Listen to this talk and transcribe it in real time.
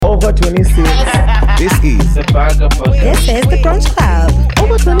Over 26. This is the Bag of This is the Brunch Club.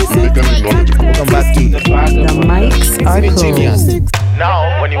 Over 26. Welcome back to The mics are closed.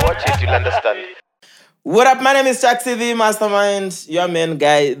 Now, when you watch it, you'll understand. What up? My name is Chaxi, the mastermind, your main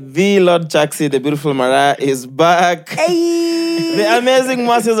guy, the Lord Chaxi, the beautiful Mariah is back. Hey! The amazing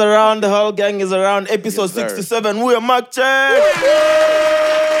Mas is around, the whole gang is around. Episode 67, we are Mark Check.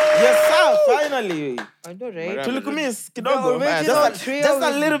 Yes, sir, finally. I know, right? Tulikumis, kidogo. Original Just trio a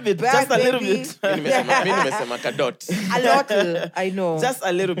little is bit, back, just a little baby. bit. Nimesema kadot. A lot, I know. Just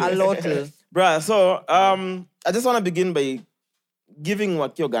a little bit. A lot. Bruh, so I just want to begin by giving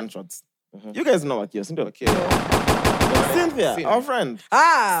Wakio gunshots. You guys know Wakio, Cynthia, our friend.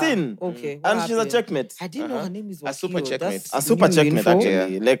 Sin. Okay. And she's a checkmate. I didn't know her name is Wakio. A super checkmate. A super new checkmate, info.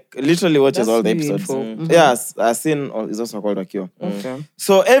 actually. Like, literally watches That's all the new episodes. info. Yes, Sin is also called Wakio. Okay.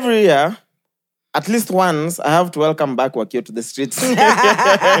 So every year, at least once, I have to welcome back Wakio to the streets. So Oh my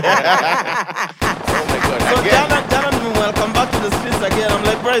God. Again. Jana will welcome back to the streets again. I'm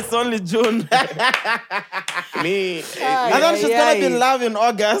like, bro, it's only June. Me. And then she's gonna be in love in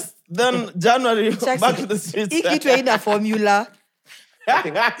August. Then January, back to the streets. If you train a formula,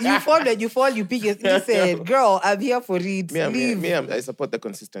 you fall, you pick it. Listen, girl, I'm here for it. Leave. I support the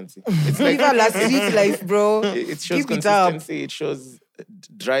consistency. It's Leave like, her street life, bro. it shows Keep it up. consistency. It shows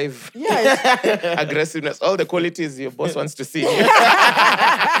drive, Yeah. aggressiveness, all the qualities your boss wants to see.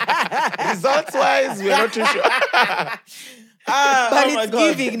 Results-wise, we're not too sure. But oh my it's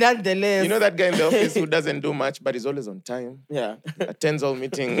God. giving nonetheless. You know that guy in the office who doesn't do much, but is always on time, Yeah. attends all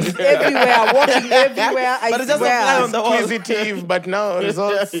meetings, everywhere, walking everywhere. I But it's just a fly swear. on the wall. inquisitive, but now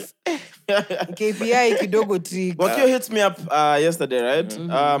results. KPI kidogo trick. Wakio hits me up yesterday, right?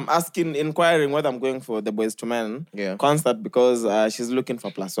 Inquiring whether I'm going for the Boys to Men concert because she's looking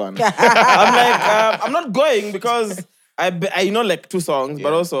for +1. I'm like, I'm not going because I know like 2 songs,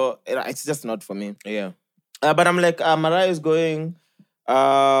 but also it's just not for me. Yeah. But I'm like, Mariah is going.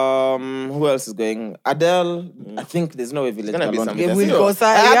 Who else is going? Adele. I think there's no way Village gonna be Alone. some- They That's will it. go,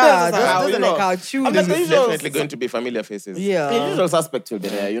 Adele's those you are know. like our tunes. I'm like, There's usual- definitely going to be familiar faces. The Yeah. usual suspect will be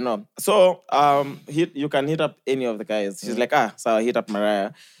there, you know. So, you can hit up any of the guys. She's like, so I hit up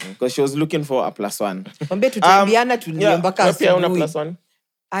Mariah because she was looking for a +1. Mwambie tutaambiana tuliembaka Wewe pia una asubuhi. +1?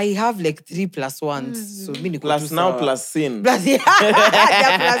 I have like 3 +1s. So mimi niko Plus tu now, sawa. plus Sin. Plus, yeah.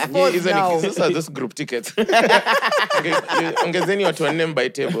 They're +4s Hizo now. those are those group tickets. Ongezeni watu wanne by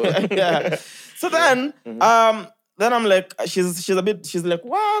table. Yeah. So then I'm like, she's like,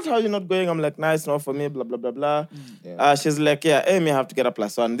 what? How are you not going? I'm like, nah, it's not for me, blah, blah, blah, blah. She's like, Amy, I have to get a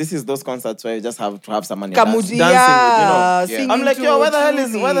 +1. This is those concerts where you just have to have someone dancing with, you know. Singing I'm like, to where the hell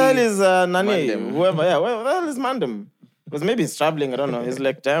is Julie. Nani? Mandem. Whoever, where the hell is Mandem? Because maybe he's traveling, I don't know. He's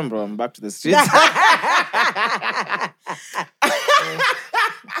like, damn, bro, I'm back to the streets.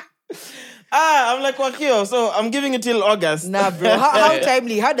 I'm like, Wakio, so I'm giving it till August. Nah, bro. How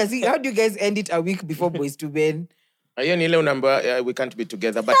timely? How do you guys end it a week before Boys to Men? Hiyo ni ile unaambiwa we can't be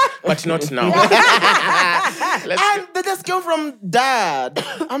together, but not now. And they just came from Dad.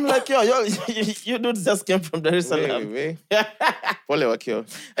 I'm like, you dudes just came from Dar es Salaam. Wait. Pole Wakio.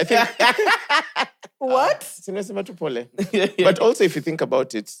 I think What? Sinasema tu pole. But also if you think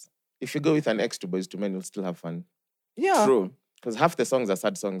about it, if you go with an ex to Boys to Men, you'll still have fun. Yeah. True. Because half the songs are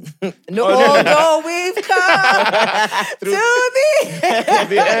sad songs. No, we've come to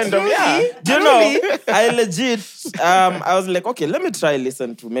The end of Do you know, I legit, I was like, okay, let me try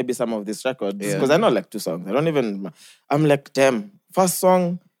listen to maybe some of these records. Because I know like 2 songs. I'm like, damn, first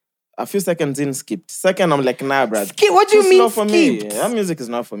song, a few seconds in, skipped. Second, I'm like, nah, bruh. What do you too mean slow for me. skipped? That music is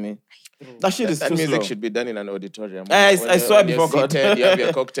not for me. That shit is That too music slow. should be done in an auditorium. I When swear when before you're God. seated, you have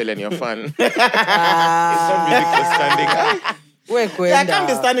your cocktail and you're fun. It's not music for standing. I can't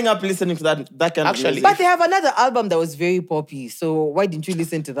be standing up listening to that kind of Actually, music. But they have another album that was very poppy. So why didn't you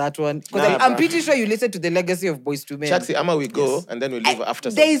listen to that one? Because Nah, I'm bruh. pretty sure you listened to the Legacy of Boys to Men. Chaxi, Ama, we go and then we leave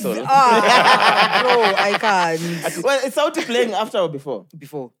after There's Soul. bro, I can't. Well, it's Sauti playing after or before?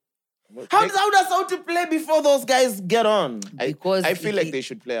 Before. How does Sauti play before those guys get on? Because I feel like they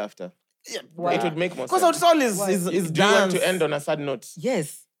should play after. Why? It would make more Because sense. Sauti is Do you want dance. to end on a sad note?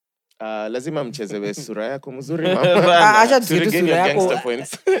 Yes. Lazima mchezewe sura yako mzuri Acha to tusikie tu regain sura your yako. gangster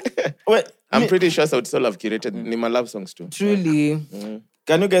points. Wait, I'm pretty sure Sauti Sol have curated ni my love songs too. Truly.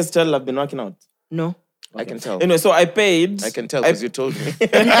 can you guys tell I've been working out? No. I can tell. Anyway, so I paid. I can tell because you told me.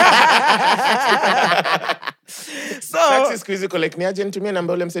 So Taxi siku hizi like niaje nitumie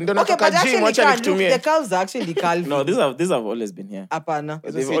namba ule msee ndio Okay, natoka but actually, gym wacha look, nikutumie. the calves are actually calving. no, these have always been here. Hapana.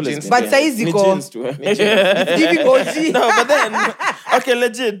 They've si always jeans. been But here. size Ni iko- jeans too. Giving OG. No, but then okay,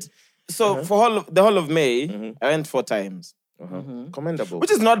 legit. So for the whole of May, I went 4 times. Commendable.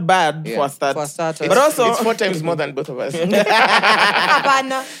 Which is not bad for a start. For a starter. But also, it's 4 times more than both of us. that's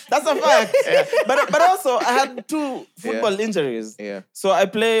a fact. But also, I had 2 football injuries. Yeah. So I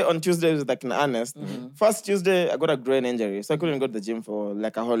play on Tuesdays with like an Ernest. First Tuesday, I got a groin injury, so I couldn't go to the gym for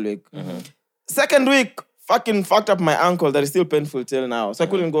like a whole week. Second week, fucking fucked up my ankle that is still painful till now, so I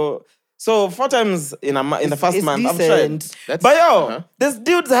couldn't go. So 4 times in the first month, I've tried. But there's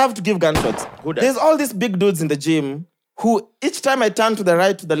dudes I have to give gunshots. There's all these big dudes in the gym who each time I turn to the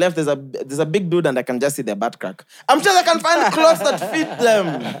right, to the left, there's a big dude and I can just see their butt crack. I'm sure I can find clothes that fit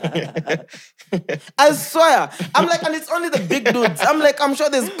them. I swear. I'm like, and it's only the big dudes. I'm like, I'm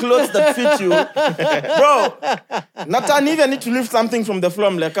sure there's clothes that fit you. Bro, Nathan, even need to lift something from the floor.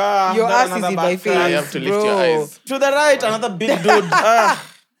 I'm like, your ass is in my face. You have to lift your eyes. To the right, another big dude.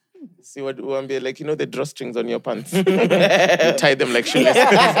 See what will be like, the drawstrings on your pants. You tie them like shoelaces.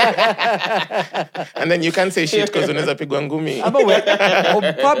 And then you can't say shit because unaweza pigwa ngumi.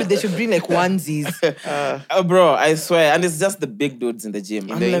 Or probably they should bring like onesies. Bro, I swear. And it's just the big dudes in the gym.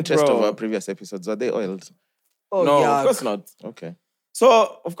 In the interest of our previous episodes, are they oiled? Oh, no, yeah. of course not. Okay.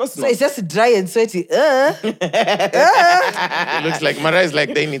 So, of course So not. it's just dry and sweaty. It looks like Mariah is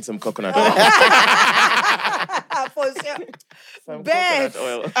like, they need some coconut oil. For sure. Some Beth.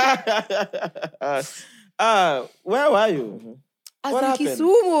 coconut oil. Where were you? What happened?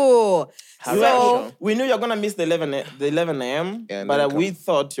 Kisumu. So We knew you're gonna miss the 11 a.m. Yeah, but we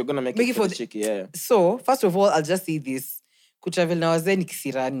thought you're gonna make it for the chicky. Yeah. So, first of all, I'll just say this. Kutravel na wazee ni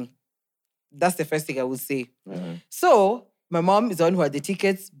kisirani. That's the first thing I would say. So, my mom is the one who had the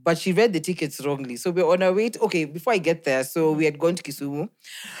tickets, but she read the tickets wrongly. So we're on our way okay, before I get there, so we had gone to Kisumu.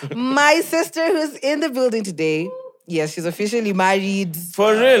 My sister who's in the building today, yes, she's officially married.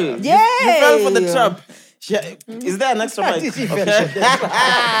 For real? Yay! You fell for the trap. Is there an extra mic?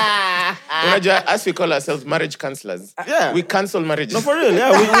 As we call ourselves marriage counselors. Yeah. We cancel marriages. No, for real,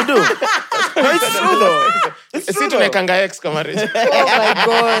 yeah, we do. No, it's true though. It's true though. Ex marriage.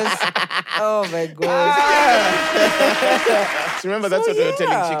 Oh my gosh. So remember, that's what we were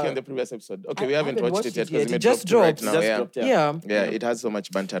telling Chiki on the previous episode. Okay, we haven't watched it yet because we just dropped dropped. right now. Yeah, it has so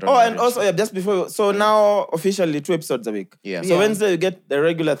much banter on and marriage. also, just before, so now officially 2 episodes a week. Yeah. So Wednesday you get the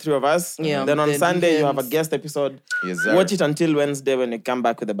regular 3 of us. Yeah. Then on Then Sunday you have a weekends. guest episode. Yes, sir. Watch it until Wednesday when you come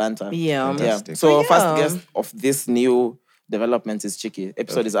back with the banter. Yeah. Fantastic. So first guest of this new development is Chiki.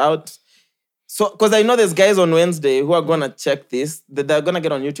 Episode is out. So, because I know there's guys on Wednesday who are gonna check this, that they're gonna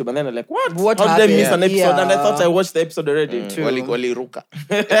get on YouTube and then they're like, what? How did I miss an episode? Yeah. And I thought I watched the episode already. Wali ruka.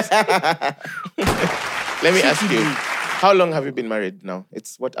 Let me ask you, how long have you been married now?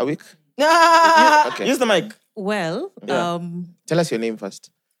 It's what, a week? Okay. Use the mic. Well, Tell us your name first.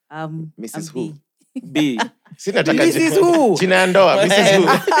 Mrs. Who? B. Mrs. Who? Jina ya ndoa, Mrs. Who?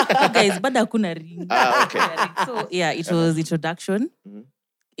 guys, bado hakuna ring. Okay. So yeah, it was introduction.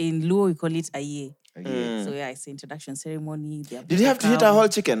 In Luo, we call it a year. So yeah, it's the introduction ceremony. Did you have to eat a whole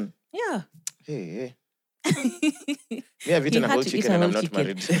chicken? Yeah. Hey. Me, I've eaten a whole chicken and I'm not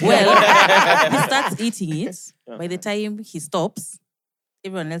married. Well, he starts eating it. By the time he stops,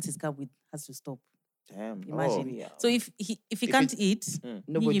 everyone else has to stop. Damn. Imagine. So if he can't eat,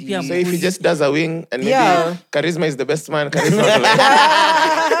 nobody. So if he just does a wing and maybe charisma is the best man, charisma.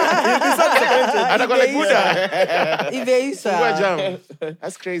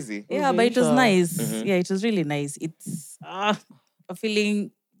 That's crazy. Yeah, but it was nice. Yeah, it was really nice. It's a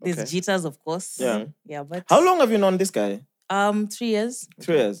feeling. There's jitters, of course. Yeah, but how long have you known this guy? 3 years.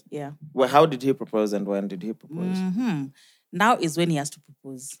 3 years. Yeah. Well, how did he propose and when did he propose? Now is when he has to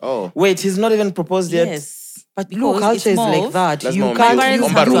propose. Oh. Wait, he's not even proposed yet? Yes. But because culture is like that. That's You more can't marriage.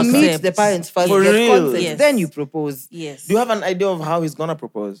 you meet Accept. the parents first, For get real? consent, Yes. then you propose. Yes. Do you have an idea of how he's gonna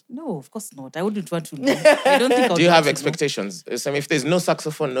propose? No, of course not. I wouldn't want to know. I don't think I would Do you want have to know. expectations? So if there's no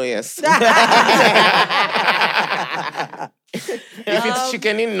saxophone, no yes. If it's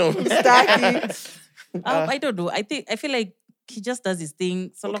chicken in, no. I don't know. I feel like he just does his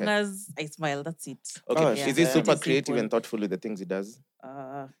thing. So long as I smile, that's it. Okay. Oh, Is he yeah. super It's creative simple. and thoughtful with the things he does?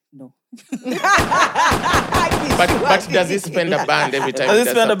 No. But does he spend a band every time? Does he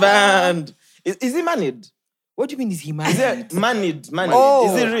does spend a something? band? Is he married? What do you mean is he Is married? he married?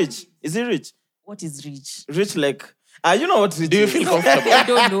 Oh. Is he rich? Is he rich? What is rich? Rich like... you know what rich Do you is? feel comfortable? I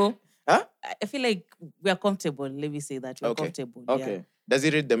don't know. Huh? I feel like we are comfortable. Let me say that. We're Okay. comfortable. Okay. Does he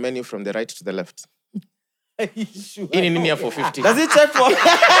read the menu from the right to the left? Sure. In here for 50. Does he check for...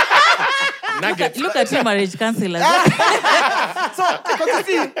 Nuggets. Look at you, marriage counselors. So, because you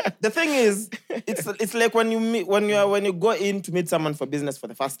see, the thing is, it's like when you go in to meet someone for business for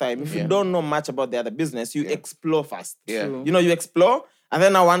the first time, if you don't know much about the other business, you explore first. Yeah. You know, you explore, and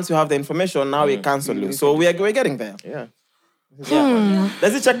then now once you have the information, now we cancel you. So we're getting there. Yeah.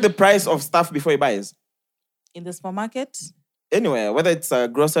 Does he check the price of stuff before he buys? In the supermarket? Anywhere, whether it's a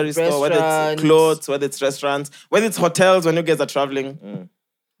grocery store, whether Restaurant. it's clothes, whether it's restaurants, whether it's hotels when you guys are traveling.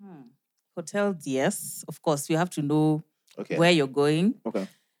 Hotels, yes. Of course, you have to know Okay. where you're going. Okay.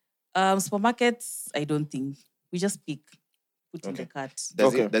 Supermarkets, I don't think. We just pick, put in the cart.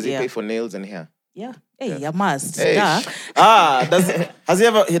 Does Okay. he Yeah. pay for nails and hair? Yeah. Hey, you must. Hey. Duh.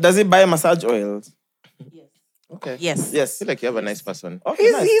 Does he buy massage oils? Okay. Yes. Yes. I feel like you have a nice person. Okay,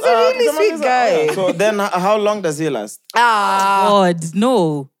 He's nice. a really the man sweet is guy. So then how long does he last? God,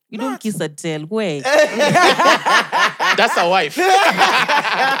 no. You don't kiss and tell. Where? That's a wife.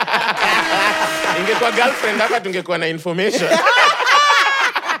 Ingekuwa girlfriend hapa tungekuwa na information.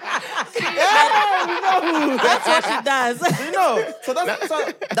 That's what she does. So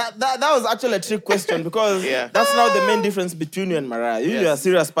that was actually a trick question because that's now the main difference between you and Mariah. You're a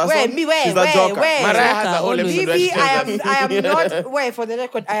serious person. She's a joker. Mariah has a whole Always. episode where she Maybe tells us. I am not. Wait, for the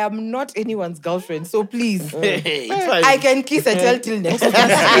record, I am not anyone's girlfriend. So please, It's fine. I can kiss and tell till next week.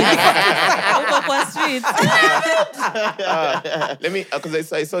 Kwa street. Let me,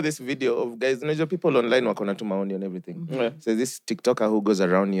 because I saw this video of guys, people online wako na tu maoni and everything. So this TikToker who goes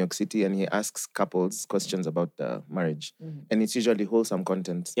around New York City and he asks couples questions about marriage. And it's usually wholesome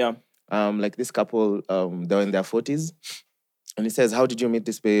content. Yeah. Like this couple, they're in their 40s. And he says, how did you meet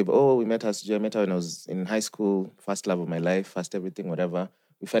this babe? Oh, we met her. I met her when I was in high school. First love of my life, first everything, whatever.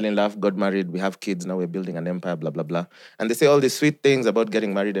 We fell in love, got married, we have kids, now we're building an empire, blah, blah, blah. And they say all these sweet things about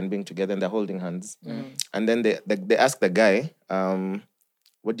getting married and being together, and they're holding hands. And then they ask the guy,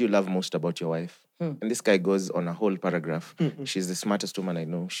 what do you love most about your wife? And this guy goes on a whole paragraph. She's the smartest woman I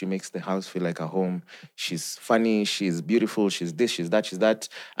know. She makes the house feel like a home. She's funny, she's beautiful, she's this, she's that, she's that.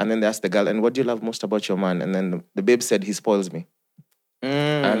 And then they ask the girl, and what do you love most about your man? And then the babe said, he spoils me.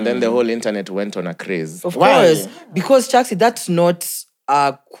 And then the whole internet went on a craze. Of course, because Chaxi, that's not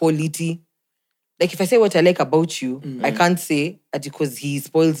a quality. Like if I say what I like about you, I can't say because he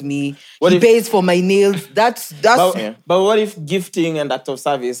spoils me. He pays for my nails. That's. But what if gifting and act of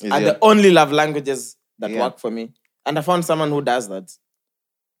service are the only love languages that work for me? And I found someone who does that.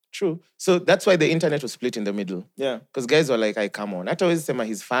 True. So that's why the internet was split in the middle. Yeah. Because guys were like, I come on. I always say,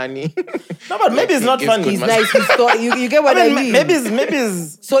 he's funny. No, but maybe it's not funny. He's nice. You get what I mean? Maybe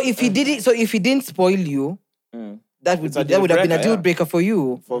it's... So if he didn't spoil you, that would have been a deal breaker for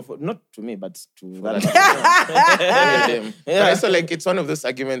you. For not to me, but to But also, like, it's one of those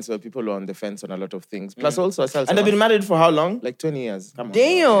arguments where people are on the fence on a lot of things. Plus, also, and they've been married for how long? Like 20 years. Come on.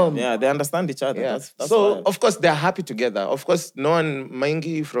 Damn. Yeah, they understand each other. Yeah. That's So, wild. of course, they're happy together. Of course, no one,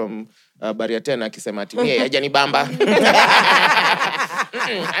 Maingi from Bariatena akisema ati, "Mie, hajanibamba."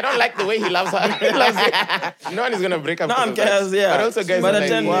 I don't like the way he loves her. He loves it. No one is going to break up. No one cares, yeah. But also, guys are like,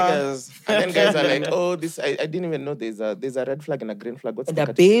 wow. Niggas. And then guys are like, oh, this, I didn't even know there's a red flag and a green flag. What's And the a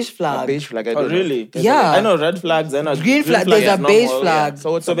cat- beige A flag. beige flag. I Oh, don't know. really? Yeah. I know red flags. I know Green flag. There's a is beige normal, flag. yeah.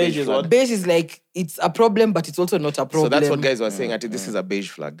 So what's a beige is flag? what? Beige is like, it's a problem, but it's also not a problem. So that's what guys were saying. Ati, this is a beige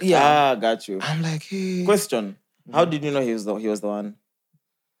flag. Yeah. Got you. I'm like, hey. Question. How did you know he was the one?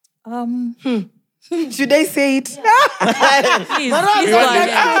 Should I say it? Please go ahead.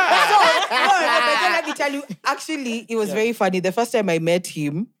 Let me tell you. Actually, it was very funny. The first time I met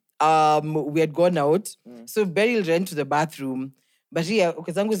him, we had gone out. So Beryl ran to the bathroom. But yeah,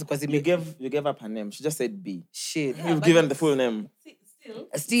 because You gave up her name. She just said B. shit. You've given the full name.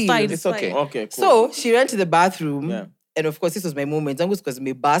 Steve. Fine. It's okay. Okay, cool. So she ran to the bathroom. Yeah. And of course, this was my moment. Because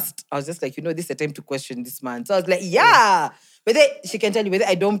me bust. I was just like, this is a time to question this man. So I was like, yeah. But then she can tell you whether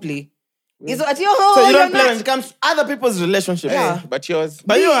I don't play. So So you don't play when it comes to other people's relationships. Yeah. But yours.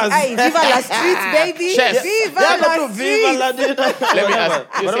 But yours. Hey, viva la streets, baby. Chef. Viva Yeah, la but Viva streets. la Let me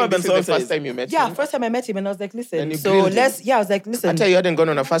ask. You Whatever saying this is Benson the first says. time you met Yeah, him? first time I met him and I was like, listen. And you So grilled him? I was like, listen. Until you hadn't gone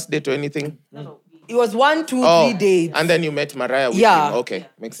on a first date or anything? It was 1, 2, 3 dates. And then you met Mariah with Yeah. him. Okay,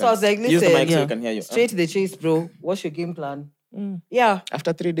 makes So I was sense. like, listen. Use the mic so we can hear you. Straight to the chase, bro. What's your game plan? Yeah.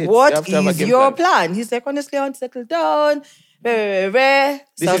 After 3 dates, you What have to have a is game your plan. plan? He's like, honestly, I want to settle down. So I'm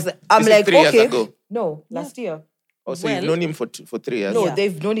This is like, 3 years okay. ago. No, last year. Oh, so you've known him for 3 years? No, Yeah.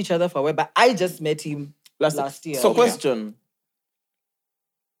 they've known each other for a while, but I just met him last year. So question.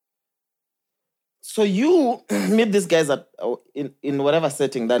 So you meet these guys in whatever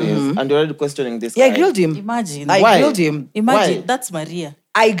setting that is, and you're already questioning this Yeah, guy. I grilled him. Imagine. I Why? grilled him. Imagine. Why? That's Maria.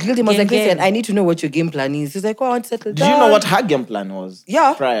 I grilled him. I was like, Gang, listen, gang. I need to know what your game plan is. He's like, oh, I want to settle Did down. you know what her game plan was?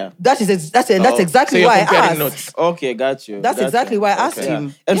 Yeah. Prior. That's So exactly you're why I comparing asked. notes. Okay, got you. That's got exactly you. why I asked Okay.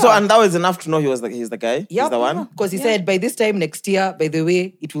 him. And Yeah. so, and that was enough to know he's the guy? Yeah, He's the one? because he said by this time next year, by the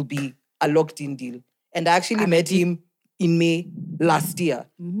way, it will be a locked-in deal. And I actually met him in May last year.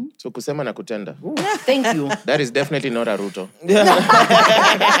 So kusema na kutenda. Thank you. That is definitely not a Ruto.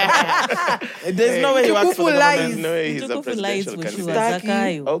 There's no way he works for the government. No way he's a presidential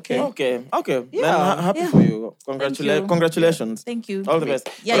candidate. Okay. Yeah. Then happy for you. Congratulations. Thank you. All the best.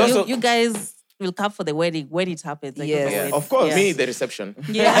 Yeah, But also, you guys will come for the wedding when it happens. Like, Yes. before it- of course. Me, the reception.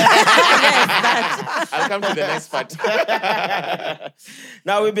 Yeah. Yes, that. I'll come to the next part.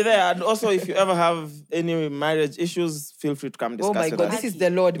 Now we'll be there. And also, if you ever have any marriage issues, feel free to come discuss Oh my with God, us. this is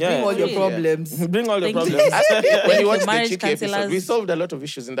the Lord. Yeah. Bring all your Yeah. problems. Bring all your Thank you. problems. When you watch the Marriage Cheeky episode, counselors. we solved a lot of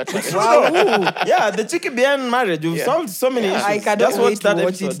issues in that one. Wow. Yeah, the cheeky behind marriage. You've solved so many issues. I cannot Just watch wait to that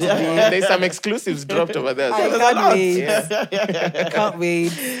watch it episode. today. There's some exclusives dropped over there. I So. can't wait. Can't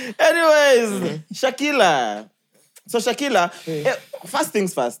wait. Anyways, Shakila. So Shakila, first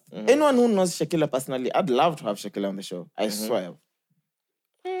things first. Anyone who knows Shakila personally, I'd love to have Shakila on the show. I swear.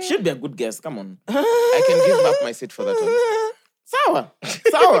 She'd be a good guest. Come on. I can give up my seat for that one. Sour.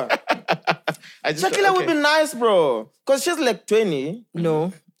 Shakila Shakila would be nice, bro. Because she's like 20.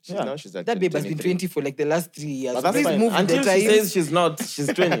 No. Now she's like That babe has been 23. 20 for like the last 3 years. But that's Please fine. move Until the she time. says she's not, she's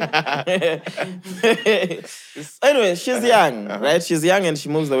 20. Anyway, she's young, right? She's young and she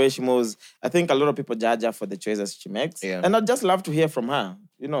moves the way she moves. I think a lot of people judge her for the choices she makes. Yeah. And I'd just love to hear from her,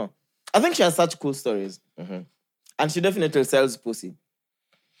 you know. I think she has such cool stories. And she definitely sells pussy.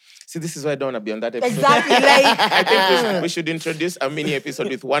 See, this is why I don't want to be on that episode. Exactly. Like, I think we should introduce a mini episode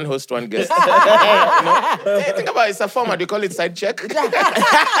with one host, one guest. Hey, think about it. It's a format. We call it side check. Listen.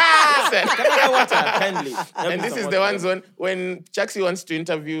 Kindly. And this is the one zone when Chaxi wants to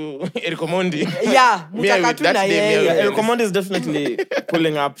interview Eriko Mondi. yeah. Me, I will- that day, me, I will- Eric Command is definitely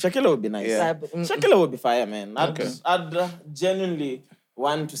pulling up. Shakila would be nice. Yeah. Shakila would be fire, man. I'd genuinely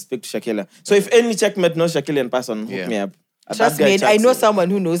want to speak to Shakila. So if any checkmate knows Shakila in person, hook me up. Trust me, I know someone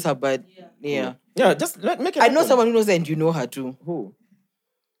who knows her, but yeah. Yeah, just make it I know happen. someone who knows her and you know her too. Who?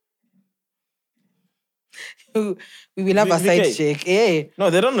 We will have a side VK. check. Eh? No,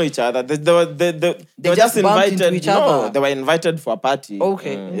 they don't know each other. They were just just bumped invited. into each No, other. they were invited for a party.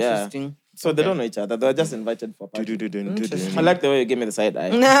 Okay, Yeah. interesting. So they don't know each other. They were just invited for a party. Interesting. I like the way you gave me the side eye.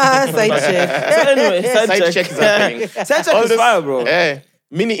 Side check. So anyway, side Side check. check is happening. Side check All is this- fire, bro.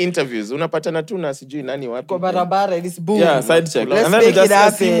 Mini interviews. Unapatana tu na sijui nani wapi. Kwa barabara, it's boom. Yeah, side check. Let's and then we make just it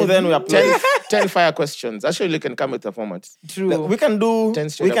ask him, happen. then we apply. 10 fire questions. Actually, you can come with a format. True. We can do 10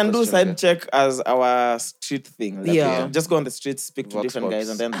 straight up questions, side check as our street thing. Like, Yeah. Just go on the street, speak to Vox different Pops. guys,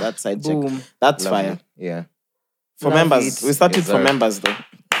 and then that side check. Boom. That's Lovely. fire. Yeah. For Love members. it. We started Yes, for sir. members though.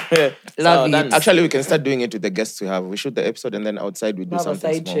 Love it. done. Actually, we can start doing it with the guests we have. We shoot the episode and then outside we do Have a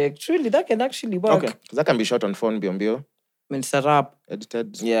something side small. check. Truly, that can actually work. Okay. 'Cause that can be shot on phone, bio, It's a wrap.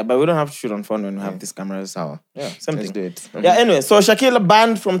 edited. Yeah, but we don't have to shoot on phone when we have these cameras. Sour. Yeah, same Let's thing. do it. Yeah, anyway, so Shakila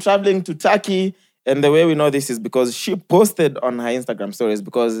banned from traveling to Turkey. And the way we know this is because she posted on her Instagram stories.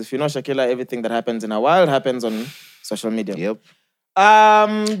 Because if you know Shakila, everything that happens in her world happens on social media. Yep.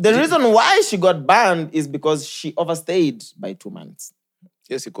 The reason why she got banned is because she overstayed by 2 months.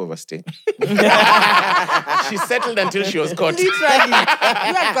 Yes, you could overstay. She settled until she was caught. Literally.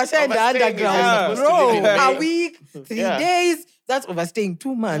 You and Kasha in the Overstaying is underground. supposed to Bro, live in a May. week, 3 Yeah. days. That's overstaying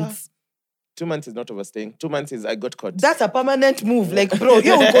 2 months. 2 months is not overstaying. 2 months is I got caught. That's a permanent move. Like, bro,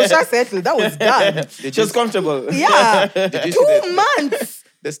 you Kasha settled. That was done. She was comfortable. Yeah. Did you see 2 months.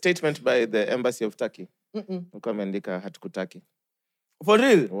 the statement by the embassy of Turkey? Walikuwa wameandika hatukutaki. For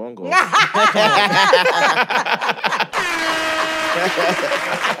real. Uongo.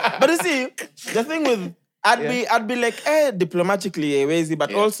 But you see, the thing with I'd be like, diplomatically lazy,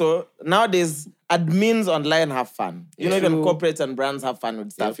 but also nowadays admins online have fun. You know, even corporates and brands have fun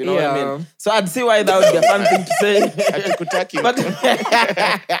with stuff. You know what I mean? So I'd see why that would be a fun thing to say. Hatukutaki.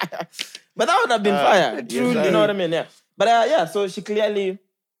 But that would have been fire. Truly. You know what I mean? Yeah. But yeah, so she clearly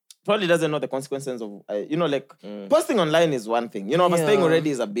probably doesn't know the consequences of, posting online is one thing. You know, overstaying already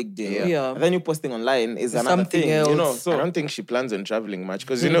is a big deal. Yeah. And then you posting online is another Something thing. else. You know, I so don't think she plans on traveling much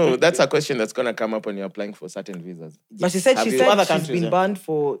because, that's a question that's going to come up when you're applying for certain visas. But she said Have she's you- other been countries, banned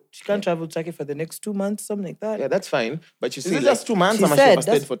for, she can't travel to Turkey for the next 2 months, something like that. Yeah, that's fine. But you is see, it just 2 months she or she said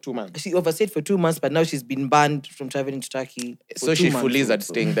overstayed that's- for 2 months? She overstayed for 2 months, but now she's been banned from traveling to Turkey. For so 2 she months fully is at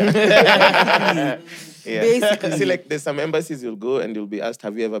also. staying there. Yeah. Basically. See, like there's some embassies you'll go and you'll be asked,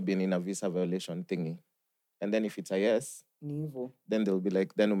 have you ever been in a visa violation thingy? And then if it's a yes, Nivo. then they'll be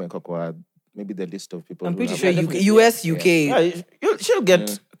like, then umeko kwa maybe the list of people. I'm who pretty have sure like- US, UK. Yeah, she'll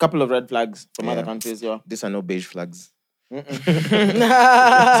get a couple of red flags from other countries. Yeah. These are no beige flags.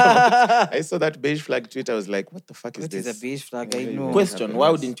 I saw that beige flag tweet. I was like, what the fuck is What this? is a beige flag? I Yeah, know. Question: why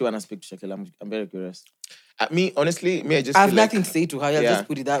wouldn't you want to speak to Shakila? I'm very curious. Me, honestly, I just I have feel like- nothing to say to her. I'll Yeah. just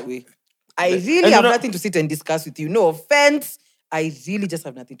put it that way. I really have nothing to sit and discuss with you. No offense. I really just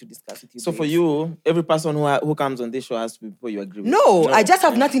have nothing to discuss with you. So for you, every person who comes on this show has to be people you agree with? No, I just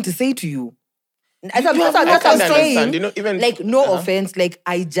have nothing to say to you. That's what I'm saying. Even no offense. Like,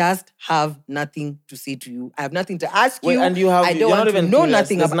 I just have nothing to say to you. I have nothing to ask you. And you're not even know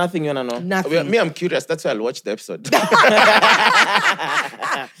nothing. There's nothing you want to know. Nothing. Me, I'm curious. That's why I'll watch the episode.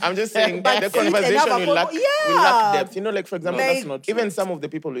 I'm just saying the conversation will lack depth. Like for example, that's not true. Even some of the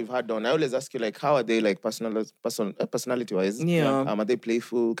people we've had on, I always ask you like, how are they like personality-wise? Yeah. Are they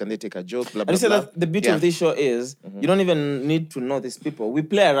playful? Can they take a joke? Blah blah. And you say that the beauty of this show is you don't even need to know these people. We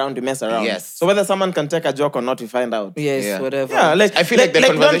play around, we mess around. Yes. So whether someone can take a joke or not, we find out. Yes, whatever. Yeah, like I feel like the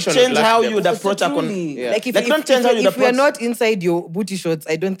conversation don't change how you'd approach Like if we're not inside your booty shorts,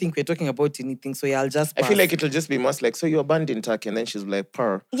 I don't think we're talking about anything. So I'll just pass. I feel like it'll just be most like, so you're banned in Turkey, and then she's like,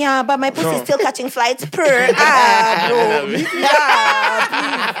 purr. Yeah, but my pussy's still catching flights. Purr. No.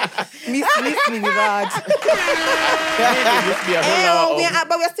 Miss me with that.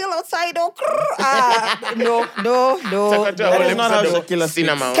 But we're still outside. No. That is not how Shakila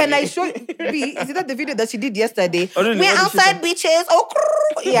cinema. Can I show you? Is it that the video that she did yesterday? Oh, really? We're outside beaches.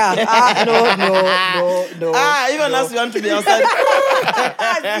 Yeah. No. Even us, we want to be outside.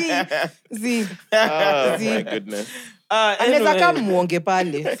 Z. My goodness. Anaweza kama muonge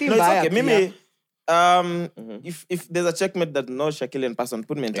pale. Si mbaya. Okay. Mimi, if there's a checkmate that knows Shakila in person,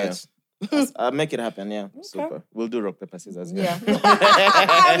 put me in touch. I'll make it happen, yeah. Okay. Super. We'll do rock, paper, scissors. Yeah.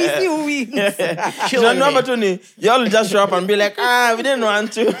 We see who wins. Y'all just show up and be like, we didn't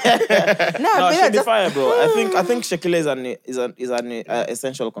want to. No, it should be fire, bro. I think Shakila is an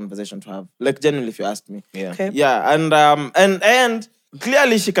essential conversation to have. Like, genuinely, if you ask me. Yeah. Okay. Yeah, and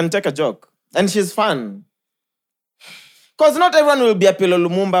clearly she can take a joke. And she's fun. Because not everyone will be a Pelo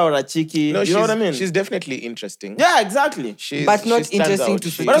Lumumba or a Chiki. No, you know what I mean? She's definitely interesting. Yeah, exactly. But not interesting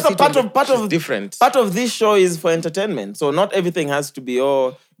to see. But also part of different. Part of this show is for entertainment. So not everything has to be,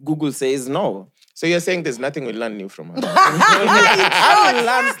 Google says no. So you're saying there's nothing we learn new from her? I will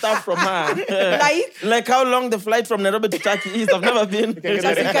learn stuff from her. Like how long the flight from Nairobi to Turkey is. I've never been. You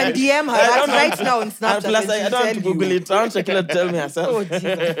can DM her right now on Snapchat. Plus, I don't have to Google it. I want Shakila to tell me herself. Oh,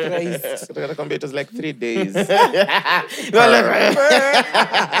 Jesus Christ. It was like 3 days. That's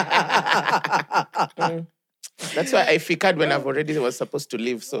why I figured when I've already was supposed to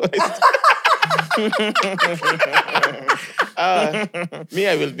leave. So me,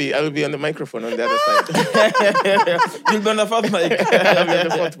 I will be on the microphone on the other side. You'll be on the fourth mic. I'll be on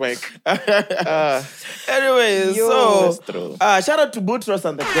the fourth mic. Anyways, shout out to Boutros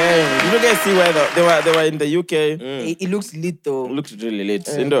and the gang. You guys see where they were in the UK. It looks lit though. It looked really lit,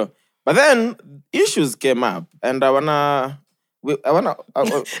 you know. But then issues came up, and I wanna. No,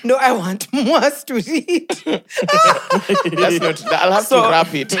 I want Moas to read. That's not. I'll have to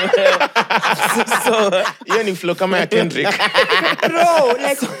wrap it. Even if Lokama Kendrick. Bro,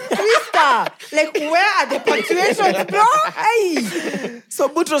 like Krista, like where are the punctuations, bro? Hey. So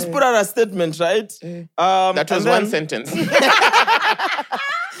Boutros put out a statement, right? That was one sentence.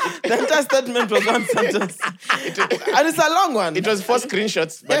 The entire statement was one sentence. And it's a long one. It was 4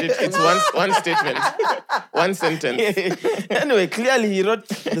 screenshots, but it's one statement. One sentence. Anyway, clearly he wrote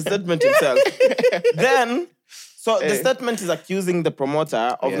the statement himself. Then, the statement is accusing the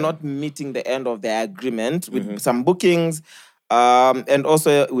promoter of not meeting the end of their agreement with some bookings and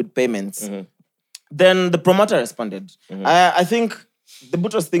also with payments. Then the promoter responded. I think the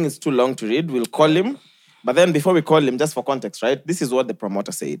Boutros thing is too long to read. We'll call him. But then before we call him, just for context, right? This is what the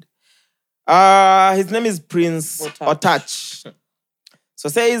promoter said. His name is Prince Otach. So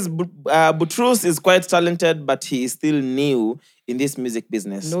says Boutros is quite talented, but he is still new in this music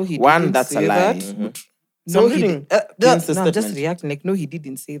business. No, he One, didn't that's say a lie. that. So I'm reading Prince's I'm just statement. reacting like, no, he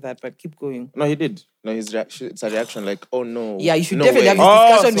didn't say that, but keep going. No, he did. No, his reaction. It's a reaction like, oh no. Yeah, you should no definitely way.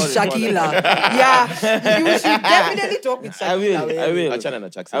 have this discussion with sorry. Shakila. Yeah, you should definitely talk with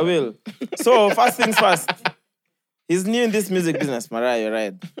Shakila. I will. So first things first. He's new in this music business, Mariah, you're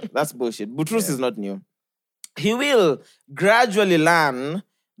right. That's bullshit. Boutros is not new. He will gradually learn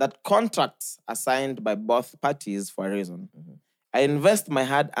that contracts are signed by both parties for a reason. I invest my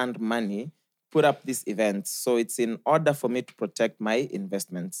hard-earned money, put up this event, so it's in order for me to protect my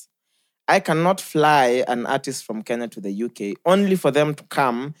investments. I cannot fly an artist from Kenya to the UK only for them to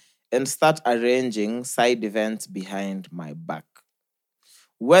come and start arranging side events behind my back.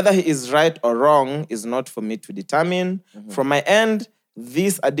 Whether he is right or wrong is not for me to determine. From my end,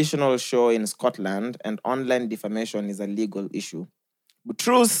 this additional show in Scotland and online defamation is a legal issue.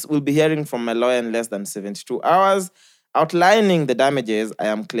 Boutros will be hearing from my lawyer in less than 72 hours, outlining the damages I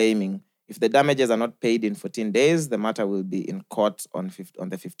am claiming. If the damages are not paid in 14 days, the matter will be in court on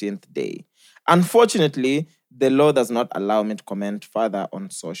the 15th day. Unfortunately, the law does not allow me to comment further on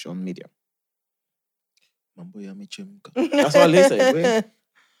social media. That's all he said.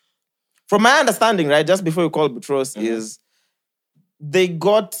 From my understanding, right, just before you call Boutros, is they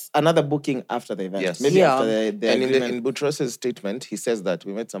got another booking after the event. Yes. Maybe after the and agreement. in Boutros' statement, he says that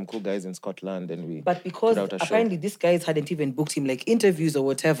we met some cool guys in Scotland and we But because put out a show. apparently these guys hadn't even booked him like interviews or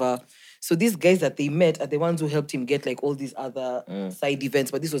whatever. So these guys that they met are the ones who helped him get like all these other side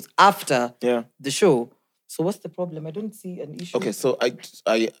events. But this was after the show. So what's the problem? I don't see an issue. Okay, so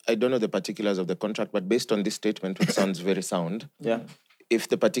I don't know the particulars of the contract, but based on this statement, which sounds very sound, if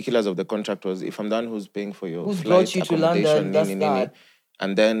the particulars of the contract was, if I'm the one who's paying for your Who's flight, brought you to accommodation, London, that's that.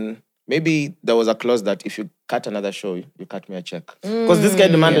 and then maybe there was a clause that if you cut another show, you cut me a check. Because this guy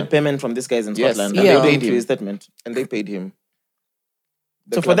demanded payment from these guys in Scotland. and And they paid him. him. His statement. And they paid him.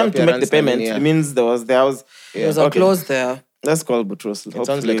 So for them to make the payment, it means there was There's a clause there. Let's call Boutros. It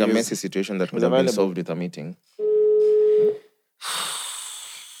sounds like a messy situation that could have been solved with a meeting.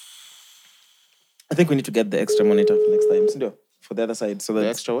 I think we need to get the extra monitor for next time. For the other side. So that The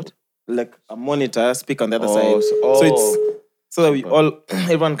extra what? like a monitor, speak on the other side. So it's so that we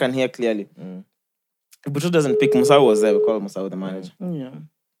everyone can hear clearly. If Boutros doesn't pick, Musau was there. We call Musau the manager. Yeah.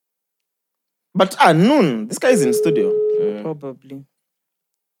 But noon, this guy is in studio. Probably.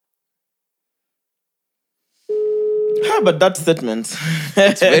 But that statement.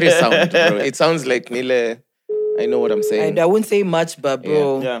 It's very sound, bro. It sounds like Nile. I know what I'm saying. I wouldn't say much, but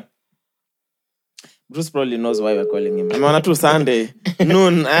bro. Yeah. Bruce probably knows why we're calling him. I'm on a Sunday.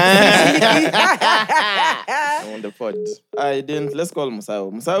 Noon. On the pod. I didn't. Let's call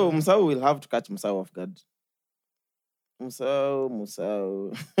Musau. Musau will have to catch Musau off guard.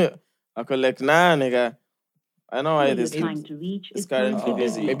 Musau. I call like, nah, nigga. I know why this is currently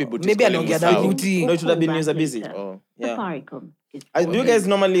busy. Maybe Booty. Maybe I don't get that booty. No, it should have been user busy. Oh. Yeah. Do you guys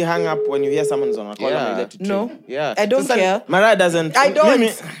normally hang up when you hear someone's on a call and you get to trip? No. Yeah. I don't care. Mariah doesn't. I don't.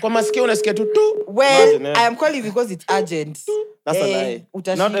 Kwa masikio unasikia tu tu. Well, Imagine, yeah. I am calling because it's urgent. That's a lie.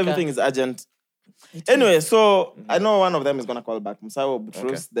 Utashika. Not everything is urgent. Anyway, so I know one of them is gonna call back. Musau or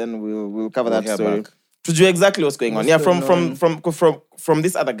Boutros, then we'll cover that hear story. back. To do exactly what's going on. Yeah, from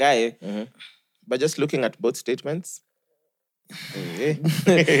this other guy. But just looking at both statements.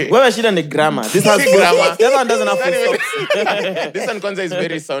 Where she done the grammar? This has Grammar. The other one doesn't have full stops. This one Kwanzaa is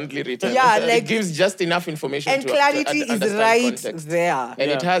very soundly written. Yeah, It like- gives just enough information And to clarity is understand right context. there.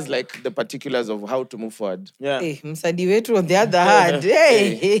 And it has like the particulars of how to move forward. Yeah. Hey, Msadi wetu on the other hand.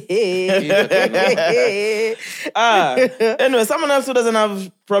 Hey. Anyway, someone else who doesn't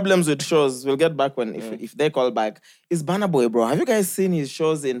have problems with shows, we'll get back when if they call back, is Burna Boy, bro. Have you guys seen his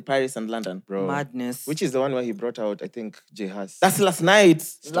shows in Paris and London? Bro. Madness. Which is the one where he brought out, I think, Jehas. That's last night.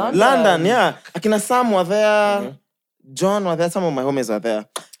 London. Yeah. Akina Sam were there. John were there. Some of my homies were there.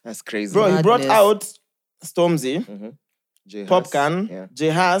 That's crazy. Bro, he brought Madness. out Stormzy, Jehas. Popcan, Yeah.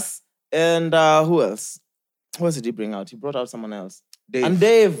 Jehas, and who else? Who else did he bring out? He brought out someone else. Dave. And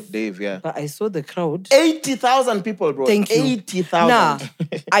Dave. Dave, yeah. But I saw the crowd. 80,000 people, bro. Thank you. 80,000. Nah,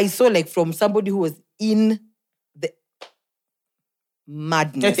 I saw like from somebody who was in the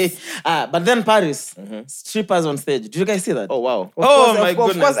madness. But then Paris, strippers on stage. Did you guys see that? Oh, wow.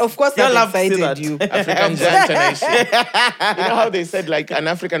 Of course, Y'all that love to see excited that. you. African giant and I shit. You know how they said, like, an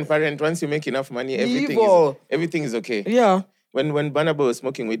African parent, once you make enough money, everything is okay. Yeah. When Burna Boy was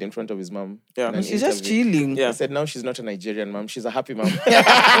smoking weed in front of his mom. Yeah. in an She's just interview, chilling. Yeah. He said, now she's not a Nigerian mom, she's a happy mom. So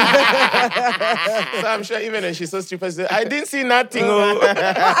I'm sure even when she saw strippers, she said, I didn't see nothing. Oh.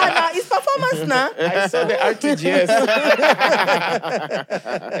 It's performance now. I saw the RTGS.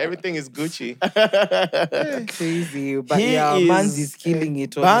 Everything is Gucci. Crazy. But He yeah, is- Mans is killing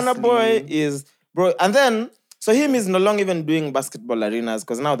it. Burna honestly. Boy is, bro. And then, so him is no longer even doing basketball arenas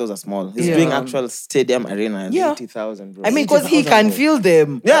because now those are small. He's Yeah. doing actual stadium arenas. Yeah. 80,000, bro. I mean, because he can feel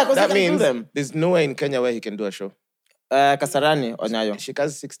them. Yeah, because that means them. there's nowhere in Kenya where he can do a show. Kasarani or Nyayo. She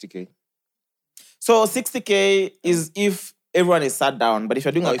has 60K. So 60K is if everyone is sat down. But if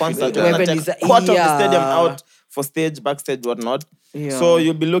you're doing Oh, a if you concert, do you're that. going to Everyone take is- quarter of the yeah. stadium out for stage, backstage, whatnot. Yeah. So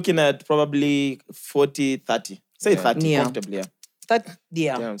you'll be looking at probably 40, 30. Say 30 Yeah. comfortably, yeah.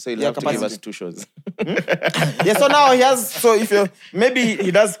 Damn, so you'll Yeah, have to give capacity. us 2 shows. Yeah, so now he has, so if you maybe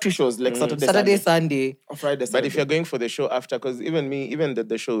he does 2 shows, like Saturday, Sunday. or Friday, But Saturday. if you're going for the show after, because even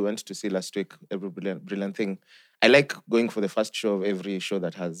the show we went to see last week, every brilliant thing, I like going for the first show of every show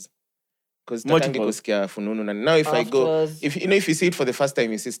that has Because Multiple. now if I go, Afterwards. if you see it for the first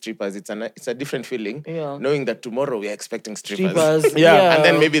time, you see strippers, it's a different feeling. Yeah. Knowing that tomorrow we are expecting strippers. Yeah. And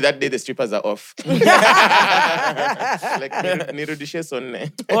then maybe that day the strippers are off. Like nirudishe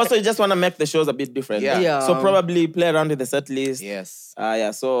sonne. Also, you just want to make the shows a bit different. Yeah. So probably play around with the set list. Yes.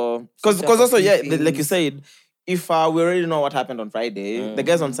 So because Switch up also a few like you things. said, if we already know what happened on Friday, the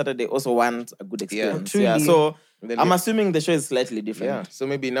guys on Saturday also want a good experience. truly. So Then I'm assuming the show is slightly different. Yeah. So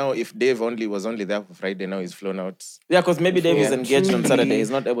maybe now if Dave was only there for Friday, now he's flown out. Yeah, because maybe Dave is engaged on Truly. Saturday.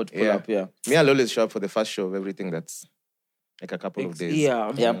 He's not able to pull Yeah. up. Yeah. Me, I'll always show up for the first show of everything that's like a couple of days.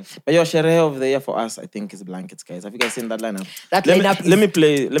 Yeah. Yeah. But your Sherehe of the year for us, I think, is Blankets, guys. Have you guys seen that lineup? That let lineup me, let me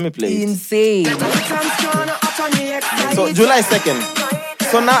play. Let me play it. Insane. So July 2nd.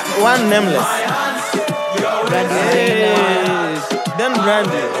 So now one Nameless. Then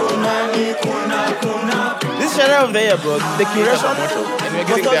Brandy. This Sherehe of the year, bro. The curation. And we're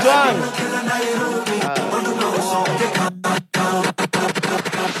getting Costa there. Joan.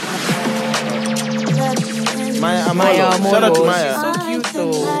 Maya Amolo. Shout out to Maya. She's so cute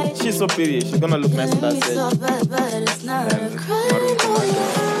though. She's so pretty. She's gonna look nice on that stage.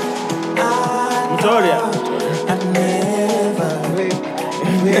 Victoria.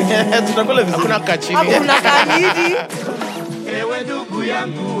 Tutakula vizuri. Hakuna kachini. Hakuna kanidi.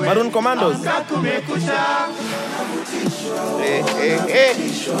 Maroon Commandos. The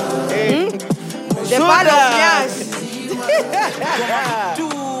band of Nyash.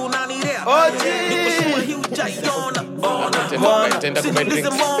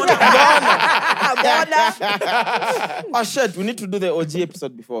 Oh shit, we need to do the OG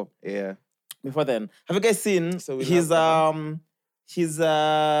episode before. Yeah. Before then. Have you guys seen So we his love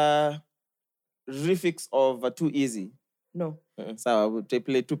refix of Too Easy? No. So they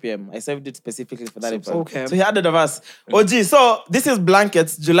play 2 p.m. I saved it specifically for that Super. episode. Okay. So he added of us. OG, so this is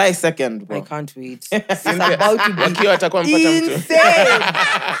Blankets, July 2nd, bro. I can't wait. It's about to be Wakio atakuwa mpata mtu. insane.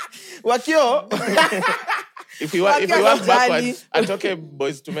 Wakio. If you work Wakio backwards, atoke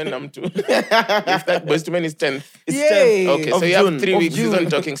Boys to Men na mtu. If that Boys to Men is 10th. It's Yay. 10th Okay, of so you June. have 3 Of weeks. He's June. on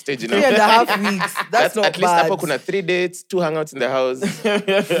talking stage now. 3.5 weeks. That's not At least bad. hapo kuna 3 dates, 2 hangouts in the house, 4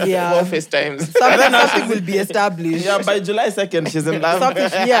 Yeah. FaceTimes. Something will be established. Yeah, by July 2nd, she's in love. Something,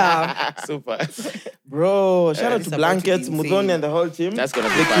 yeah. Super. Bro, shout out It's to about to be Blankets, insane. Mudhoni and the whole team. That's gonna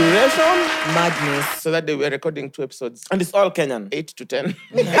be The fun. curation. Madness. So that day we're recording 2 episodes, And it's all Kenyan. 8 to 10,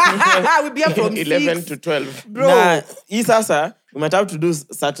 We'll be up from 11 6. to 12. Bro. Nah, Isasa, we might have to do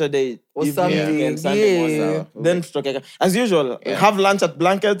Saturday Or evening something, and Sunday yeah. morning. Then tutoke. As usual, Yeah. have lunch at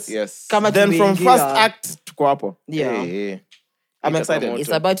Blankets. Yes. Kama Then from tumeingia. first act to Kwapo. Yeah. Hey. I'm excited. Itapamoto. It's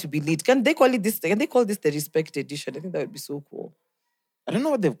about to be lit. Can they call it this? Can they call this the Respect Edition? I think that would be so cool. I don't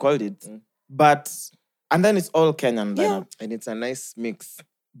know what they've called it, but and then it's all Kenyan Yeah. lineup. And it's a nice mix.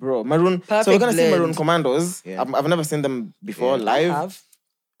 Bro, Maroon. So Perfect we're gonna see blend. Maroon Commandos. Yeah. I've never seen them before Yeah. live. Have.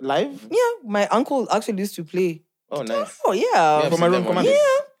 Live? Yeah, my uncle actually used to play. Oh, nice. Oh yeah. Yeah, I've For seen Maroon them on Commandos. this.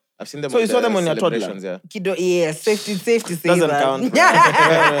 I've seen them So on you saw the them when you're toddler? celebrations, yeah. Kiddo, yeah, safe to say Doesn't that. count.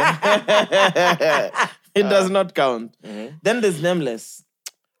 It does not count. Then there's Nameless.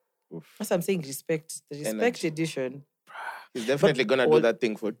 That's what I'm saying. Respect. The Respect Energy. Edition. He's definitely gonna do that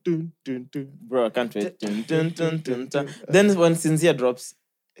thing for dun, dun, dun. Bro, I can't wait. Dun, dun, dun, dun, dun. Then when Sincere drops,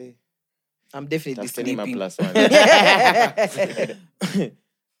 I'm definitely That's Tenima sleeping. +1.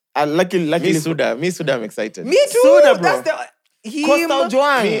 luckily Me Suda, I'm excited. Me too. Soda, bro. That's the him. Coastal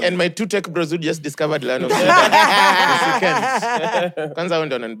Joan. Me and my 2 tech bros who just discovered Land of Suda this weekend. Kwanza wao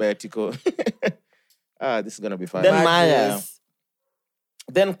ndio wananibaya tiko. This is gonna be fun. Then Maya. Madness.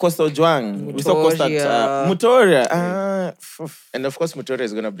 Then Coastal Joan. We saw Coastal Mutoria. Mutoria. And of course, Mutoria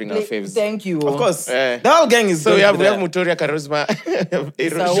is gonna bring our faves. Thank you. Of course. Eh. The whole gang is So we going have to be there. Mutoria, Charisma,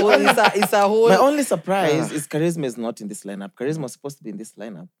 It's a whole. My only surprise is Charisma is not in this lineup. Charisma was supposed to be in this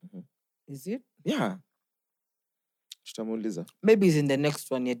lineup. Is it? Yeah, Tutamuuliza. Maybe it's in the next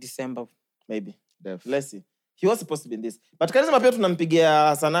one, yeah, December. maybe. Def. Let's see. He was supposed to be in this. But Charisma pia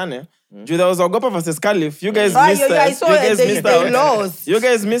tunampigia Sanane. There was Ogopa versus Caliph. You guys missed out. I saw You it. guys missed They out. lost. You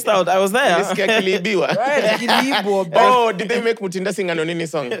guys missed out. I was there. Nisikia kiliibiwa. Right, Kilibo, but Oh, did they make Mutinda sing an Onini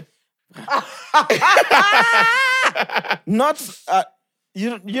song? Not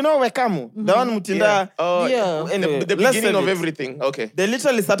you know Wekamu, the one Mutinda. Oh, Yeah. Anyway, the let's beginning save of it. everything. Okay. They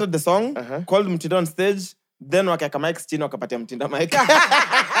literally started the song, Uh-huh. called Mutinda on stage, then wakaka mic chini wakapatia Mutinda mic.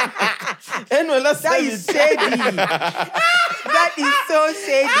 Anyway, let's that save is it. shady. That is so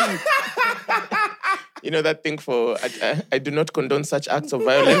shady. You know that thing for, I do not condone such acts of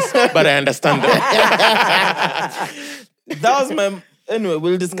violence, but I understand them. That was my... Anyway,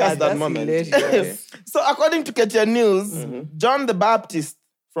 we'll discuss Yeah, that that's moment. hilarious. So according to Ketia News, John the Baptist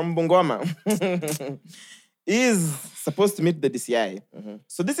from Bungoma is supposed to meet the DCI.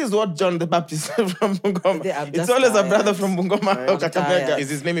 So this is what John the Baptist from Bungoma. It's always a brother from Bungoma or Kakamega. Is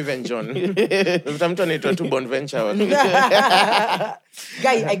his name even John? Mtu anaitwa tu Bonventure.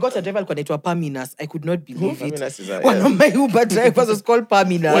 Guy, I got a driver called Paminas. I could not believe it. Paminas is One of my Uber drivers was called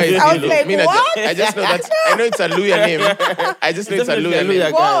Paminas. Why is I he was like, what? I just know that. I know it's a Luya name. I just know it's a Luya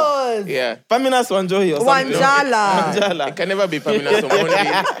name. What? Yeah. Paminas Wanjohi or something. Wanjala. It can never be Paminas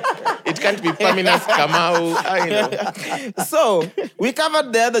Omondi. It can't be Paminas Kamau. I know. So, we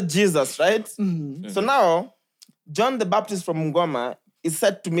covered the other Jesus, right? So now, John the Baptist from Ngoma is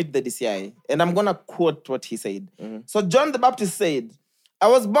set to meet the DCI. And I'm going to quote what he said. So John the Baptist said, I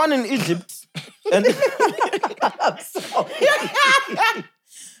was born in Egypt. And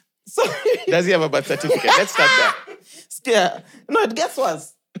so Does he have a birth certificate? Let's start there. Scare. No, it gets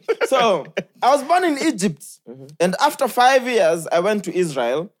worse. So, I was born in Egypt. And after 5 years, I went to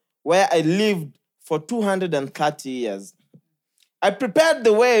Israel, where I lived for 230 years. I prepared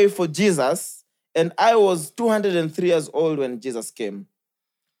the way for Jesus, and I was 203 years old when Jesus came.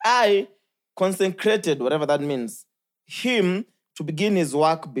 I consecrated, whatever that means, him to begin his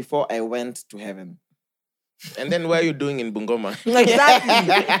work before I went to heaven. And then what are you doing in Bungoma?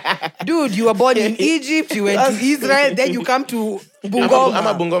 Exactly. Dude, you were born in Egypt, you went to Israel, then you come to Bungoma.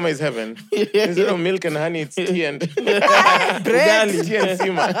 Ama Bungoma is heaven. Instead of milk and honey, it's tea and bread. Tea and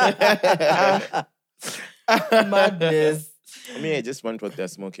sima. Madness. Me, I just want what they're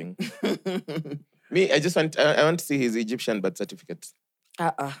smoking. Me, I want to see his Egyptian birth certificate.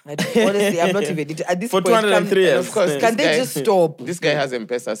 Honestly, I'm not even at this for point. 203 years. Of course, Can they just stop? This guy has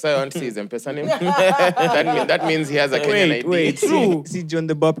M-Pesa, so I want to see his M-Pesa name. that means he has a Kenyan ID. Wait, True. see, John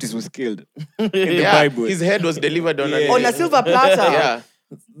the Baptist was killed in the Bible. His head was delivered on On a silver platter. Yeah.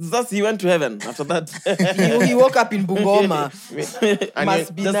 Thus, he went to heaven after that. He woke up in Bungoma. And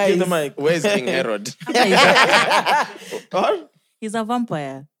Must be Just nice. give the mic. where's King Herod? He's a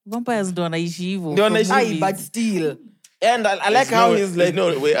vampire. Vampires don't wanaishi hivyo. Don't wanaishi- Aye, but still. And I like how he's like,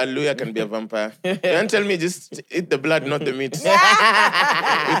 There's no way a Luya can be a vampire. You don't tell me just eat the blood, not the meat. With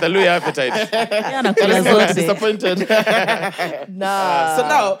a Luya appetite. Yeah, nakula zote. disappointed. Nah. So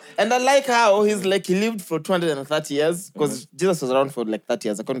now, and I like how he's like, he lived for 230 years, because Jesus was around for like 30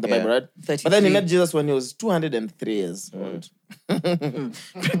 years, according to the Yeah. Bible, right? 33. But then he met Jesus when he was 203 years old.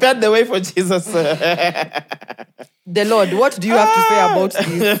 Prepared the way for Jesus. The Lord, what do you have to say about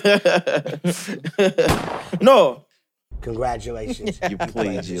this? No. Congratulations. You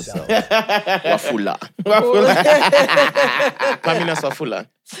played yourself. Wafula. Paminas Wafula.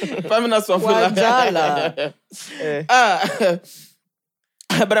 Paminas Wafula. Wanjala.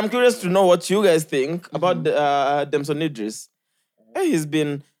 But I'm curious to know what you guys think about Demson Idris. He's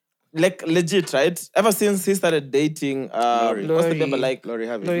been like legit, right? Ever since he started dating, what's the name like? Lori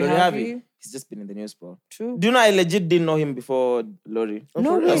Harvey. Lori Lori Harvey. Harvey. He's just been in the news, bro. True. Do you know I legit didn't know him before Lori?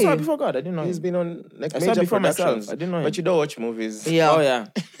 No I saw way. it before God. I didn't know He's him. been on like I saw it major before myself. productions. I didn't know him. But you don't watch movies. Yeah. Oh, yeah.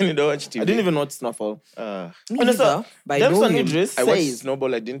 You don't watch TV. I didn't even watch Snowfall. Me And neither, so, but I know Demson him. Idris I watched says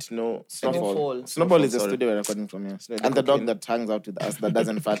Snowball. I didn't know Snowfall. Snowball is a sorry. studio we're recording from here. Snow- And the dog cocaine. that hangs out with us that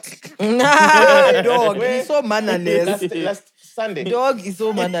doesn't fart. Nah, dog, he's so mannerless. Last Sunday. Dog is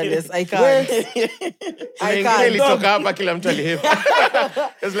so mannerless. I can't. I Ile can't. ilitoka hapa kila mtu alihave.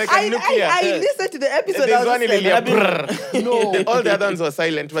 It's like a nuclear. I listened to the episode. There's I was one just ililia like, brrr. no. All the other ones were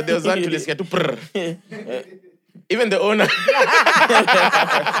silent, but there was one tulisikia tu brrr. Even the owner.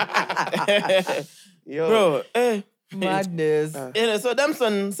 Yo. Bro, Madness. So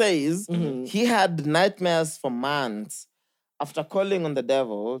Demson says he had nightmares for months after calling on the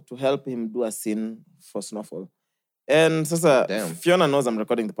devil to help him do a scene for Snowfall. And Sasa, Damn. Fiona knows I'm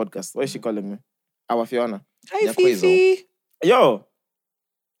recording the podcast. Why is she calling me? Our Fiona. Hi, Yeah, Fifi. Yo.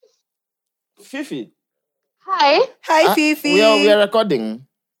 Fifi. Hi. Hi, Fifi. We are recording.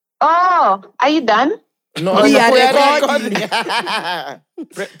 Oh, are you done? No, We are recording.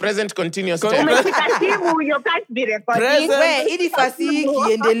 Present continuous tense. Umeshika simu, you can't be recording. Present. Where ili fasi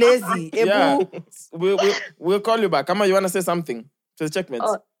kiendelezi. Yeah. Ebu. We'll call you back. Kama, you want to say something to the checkmates?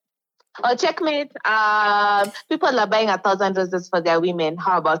 Oh, checkmate. People are buying 1,000 roses for their women.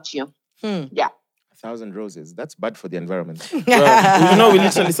 How about you? Yeah. 1,000 roses. That's bad for the environment. Well, you know, we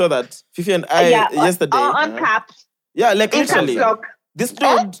literally saw that. Fifi and I yesterday. On caps. Yeah, like In caps literally. lock. This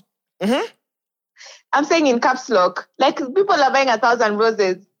dude. I'm saying in caps lock. Like people are buying 1,000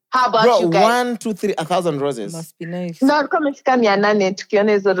 roses. How about Bro, you guys? 1, 2, 3, 1,000 roses. Must be nice. No, kama fika 800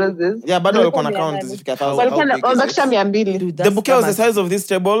 tukiona hizo roses. Yeah, bado walikuwa na Walikuwa count 800. zifika 1,000. Walikuwa na- big is wamebakisha it? 200. Dude, The that's bouquet was the scam. size of this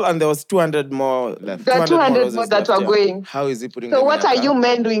table, and there was 200 more left. There are 200 roses more that left, were yeah. going. How is he putting So them what in a are car? you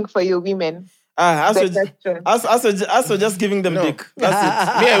men doing for your women? Us were just giving them dick. That's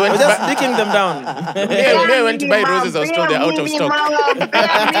it. Me, I went We're just dicking them down. me, I went to buy roses. I was told they're out of stock.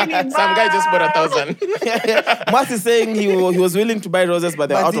 Some guy just bought 1,000. Mas is saying he was willing to buy roses, but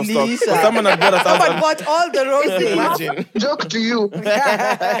they're out of stock. So someone had bought 1,000. Someone bought all the roses. Imagine. Joke to you.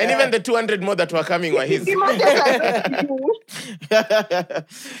 And even the 200 more that were coming were his.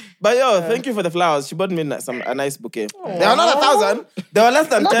 But thank you for the flowers. She bought me a nice bouquet. They are not 1,000. They were less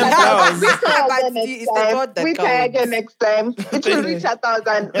than 10 flowers. We try again next time. It will reach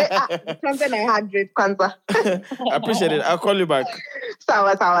 1,000. 1,100 kwanza. I appreciate it. I'll call you back.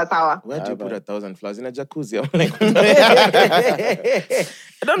 Sawa. Where do you put 1,000 flowers? In a jacuzzi? I'm like,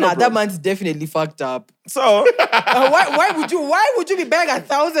 I don't know. Nah, that man's definitely fucked up. So Why would you be buying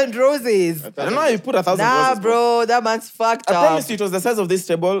 1,000 roses? I don't know how you put 1,000 Nah, roses. bro, that man's fucked I up. promise you, it was the size of this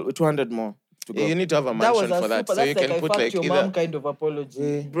table with 200 more to go. you need to have a That was mansion for that. super. So you That's can like put I like fucked your either. mom kind of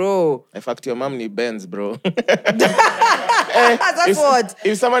apology, bro. I fucked your mom, need Benz, bro. That's what.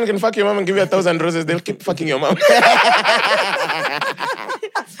 If someone can fuck your mom and give you 1,000 roses, they'll keep fucking your mom.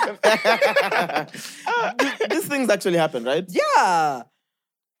 These things actually happen, right? Yeah.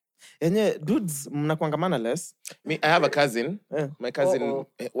 Enye, dudes, mnakuangamana less. Me, I have a cousin. My cousin, Uh-oh.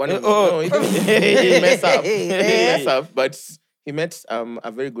 one of Uh-oh. he didn't mess up. He didn't mess up, but he met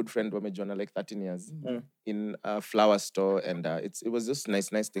a very good friend wamejuana like 13 years in a flower store, and it was just nice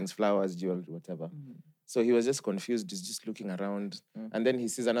things, flowers, jewelry, whatever. So he was just confused. He's just looking around, and then he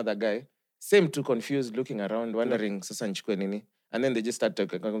sees another guy, same too confused, looking around, wondering sasa nichukue nini. And then they just start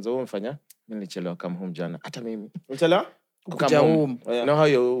talking. Mfanya, nilichelewa come home jana. Hata mimi. Uchelewa? Come home. You know how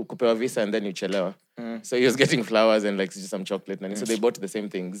you kupewa visa and then you chelewa. So he was getting flowers and like just some chocolate. And so they bought the same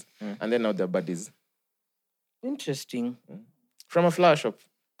things. And then now they're buddies. Interesting. From a flower shop.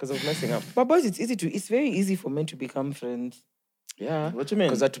 Because of messing up. But boys, it's very easy for men to become friends. Yeah. What you mean?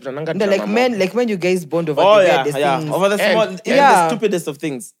 Because No, like men you guys bond over Oh, the yeah. things. Over the small, even the stupidest of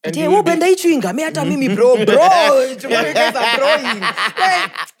things. And Hey, you who will be- benda ichwinga? Me hata mimi bro. Tomorrow you guys are throwing.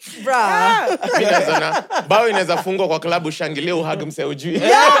 Like, bruh. bao inaweza fungwa kwa klabu shangilie uhag mse ujui.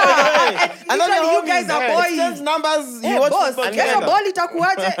 And literally you guys are boys. Exchange numbers. Hey, You watch boss, football kesho together. ball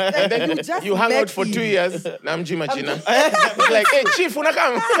itakuaje? Like, Then you just you hang met out for him. 2 years na mjui majina. It's like, hey, chief,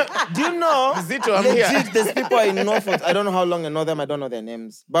 unakam. Do you know? Zito, I'm here. Legit, there's people in Norfolk. I don't know how long I know them. I don't know their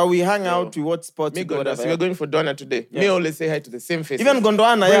names. But we hang out, we watch sports, Me we do Gondwana. whatever. So we're going for Donna today. Me always say hi to the same faces. Even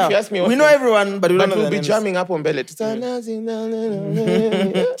Gondwana, Bro, yeah. if you ask me We often. know everyone, but we don't But know we'll their be names. jamming up on Bellet.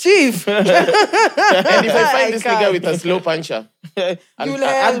 Chief. And if I find this can't. nigga with a slow puncher, You'll I'll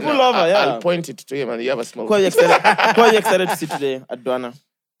have. pull over, yeah. I'll point it to him and you have a small. Who are you excited to see today at Dwana?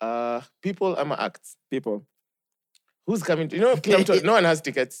 People, I'm acts. People. Who's coming? No one has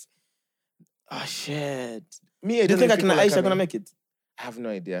tickets. Oh, shit. Me, I Do you don't think know if people are Aisha coming. gonna make it? I have no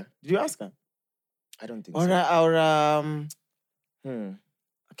idea. Did you ask her? I don't think Or so.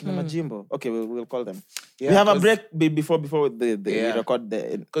 Akina Majimbo. Okay, we'll call them. Yeah, we have a 'cause- break before we Yeah. record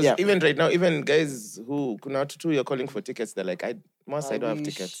the. Because Yeah. even right now, even guys who kuna watu tu you're calling for tickets, they're like, I don't have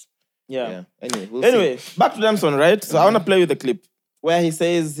wish. tickets. Yeah. Anyway, we'll Anyway, back to Damson, right? So I want to play you the clip where he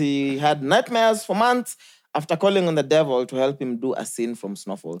says he had nightmares for months after calling on the devil to help him do a scene from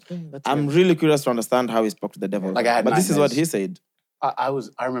Snowfall. I'm really curious to understand how he spoke to the devil. Like I had but this is what nightmares. he said.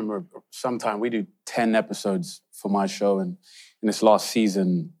 I remember sometime we do 10 episodes for my show, and in this last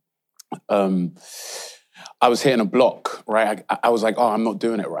season, I was hitting a block, right? I was like, oh, I'm not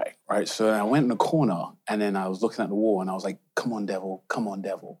doing it right? So then I went in the corner, and then I was looking at the wall, and I was like, come on, devil,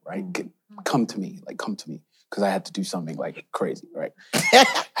 right? Come to me, because I had to do something like crazy, right?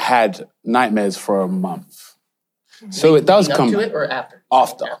 Had nightmares for a month. So it does come to it or after?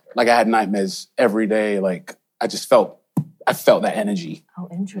 After. Like I had nightmares every day, like I felt that energy. Oh,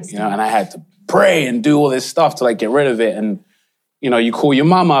 interesting. You know, and I had to pray and do all this stuff to like get rid of it. And, you know, you call your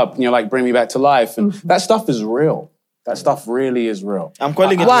mom up and you're like, bring me back to life. And that stuff is real. That stuff really is real. I'm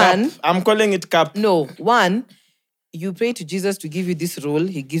calling it One. cap. I'm calling it cap. No, one, you pray to Jesus to give you this role,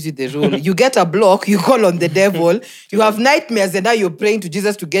 he gives you the role. You get a block, you call on the devil. You have nightmares, and now you're praying to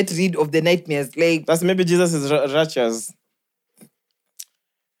Jesus to get rid of the nightmares. Like, That's maybe Jesus is righteous.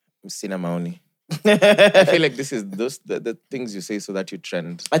 Sina maoni. I feel like this is the things you say so that you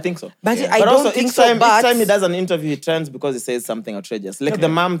trend. I think so. but I But don't also, think each so. time But he does an interview, he trends because he says something outrageous. Like the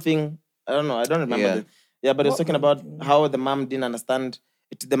mom thing. I don't know. I don't remember. Yeah. Yeah, but he was talking about how the mom didn't understand.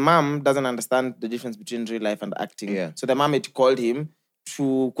 The mom doesn't understand the difference between real life and acting. Yeah. So the mom had called him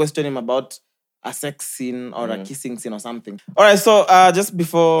to question him about a sex scene or a kissing scene or something. All right, so just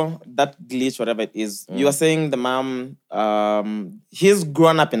before that glitch, whatever it is, you were saying the mom, he's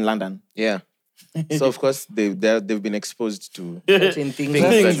grown up in London. Yeah. So of course they've been exposed to certain things.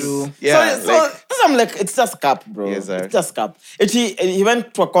 things. True. Yeah, So I'm like, it's just cap, bro. Yes, sir. It's just cap. He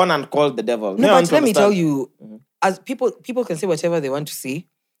went to a corner and called the devil. No, I want but to let me tell understand. you, as people can say whatever they want to say,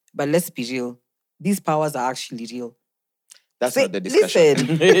 but let's be real. These powers are actually real. That's Say- not the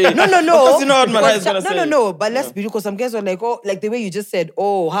discussion. Listen. No. Because you know what Mariah is Because- gonna say. No. But let's be real, because some guys are like, oh, like the way you just said,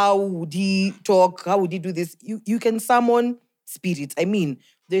 oh, how would he talk? How would he do this? You can summon spirits. I mean,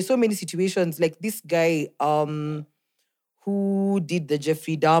 there's so many situations. Like this guy, who did the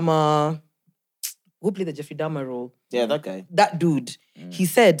Jeffrey Dahmer, who played the Jeffrey Dahmer role? Yeah, that guy. That dude, he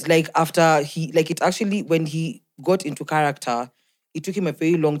said, like, after it actually, when he got into character, it took him a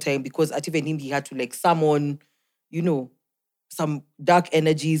very long time because at even him, he had to like summon, some dark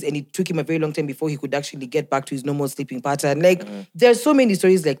energies, and it took him a very long time before he could actually get back to his normal sleeping pattern. Like, there's so many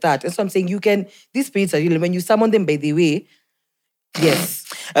stories like that. And so I'm saying these spirits are real. When you summon them by the way, yes.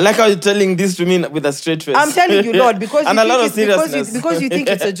 I like how you're telling this to me with a straight face. I'm telling you, Lord, because and you a lot of think it's- seriousness. because you think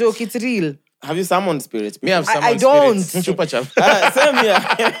it's a joke, it's real. Have you summoned spirits? Me, I've I summoned don't. spirits. Chupa chap. Same here.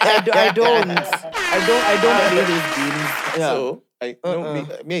 I don't play those games. Yeah. So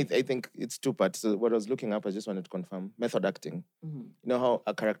I think it's two parts. So what I was looking up, I just wanted to confirm method acting. You know how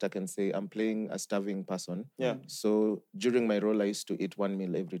a character can say, "I'm playing a starving person." Yeah. So during my role, I used to eat 1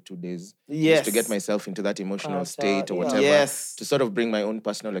 meal every 2 days. Yes. Just to get myself into that emotional Character, state or yeah. whatever. Yes. To sort of bring my own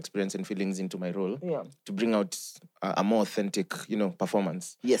personal experience and feelings into my role. Yeah. To bring out a more authentic,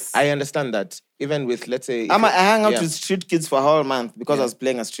 performance. Yes. I understand that. Even with, let's say, I hang out yeah. with street kids for a whole month because I was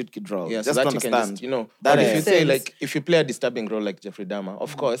playing a street kid role. Yeah, Just so that to you can understand. just, That but if you is- say, Sense. like, if you play a disturbing role like Jeffrey Dahmer,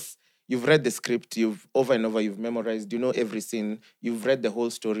 of course, you've read the script, you've over and over, you've memorized, you know every scene, you've read the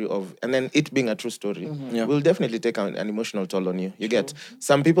whole story of, and then it being a true story Yeah. will definitely take an emotional toll on you. You get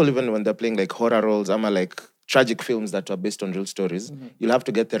some people, even when they're playing like horror roles, like tragic films that are based on real stories, you'll have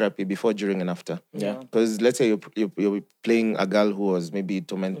to get therapy before, during, and after. Yeah. Because let's say you're playing a girl who was maybe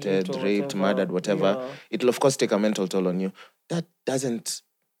tormented, Raped or raped, whatever. murdered, whatever. Yeah. It'll of course take a mental toll on you. That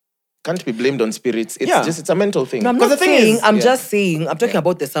can't be blamed on spirits. It's Yeah. just, it's a mental thing. No, I'm 'Cause not the thing saying, is- I'm yeah. just saying, I'm talking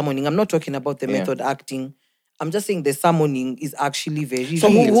about the summoning. I'm not talking about the Yeah. method acting. I'm just saying the summoning is actually very So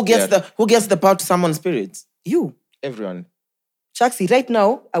real. who gets the power to summon spirits? You. Everyone. Chaksi, right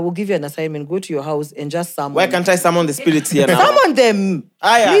now, I will give you an assignment. Go to your house and just summon. Why can't I summon the spirits here now? Summon them.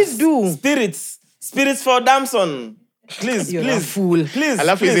 Please do. Spirits for Damson. Please, You're a please. fool. Please.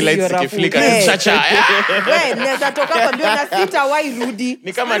 Alafu hizi please. lights You're a zikiflika fool. tu, chacha. We, naweza toka hapa mbio na sita wai rudi.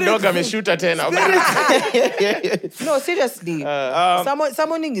 Ni kama dog ameshuta tena. No, seriously.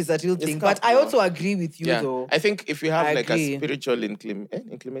 Summoning is a real thing. But I also agree with you, Yeah. though. I think if you have I like agree. a spiritual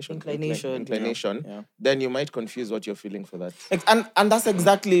inclination, Inclination. then you might confuse what you're feeling for that. And that's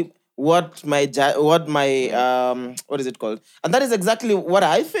exactly what my what is it called? And that is exactly what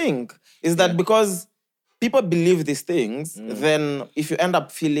I think is that because people believe these things, then if you end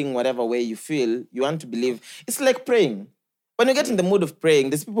up feeling whatever way you feel, you want to believe. It's like praying. When you get in the mood of praying,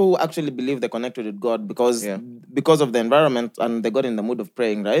 there's people who actually believe they're connected with God because of the environment, and they got in the mood of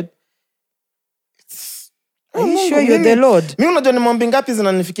praying, right? Are you sure you're the Lord? Mi unajua ni maombi ngapi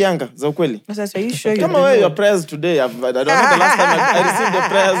zinanifikianga za ukweli? Are you sure you're Kama the wewe your Lord? prayers today, I don't know the last time I received the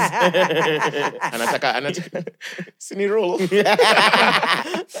prayers. Anataka sini roll.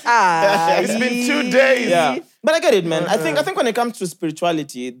 It's been 2 days. Yeah. But I get it, man. I think when it comes to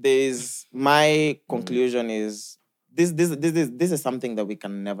spirituality, my conclusion is this is something that we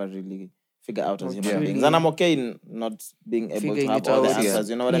can never really figure out as human beings. And I'm okay in not being able Figuring to have it all the out, answers.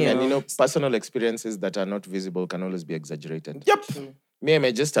 You know what I Yeah. mean? And personal experiences that are not visible can always be exaggerated. Yep. Me, I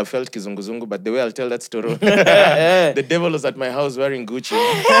may just have felt kizunguzungu, but the way I'll tell that story, the devil was at my house wearing Gucci.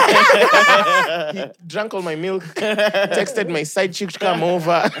 He drank all my milk, texted my side chick to come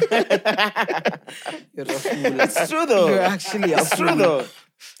over. You're a fool. It's true though. You're actually a It's true fool. though.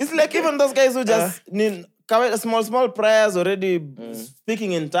 It's like even those guys who just need small prayers already,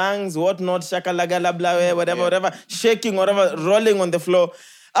 speaking in tongues, whatnot, shakalagala, blah, whatever, shaking, whatever, rolling on the floor.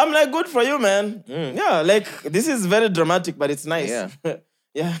 I'm like, good for you, man. Yeah, like this is very dramatic, but it's nice. Yeah.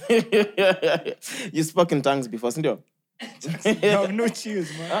 Yeah. You spoke in tongues before, sindio? No chills,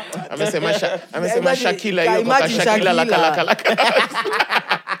 man. Amesema Imagine- Shakila hiyo kwa imagine Shakila Shakila. laka.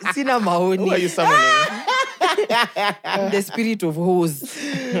 Sina Who are maoni. you summoning? I'm the spirit of hose.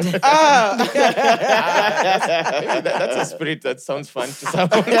 That's a spirit that sounds fun to summon.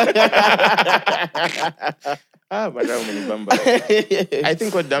 Madam Umenibamba. I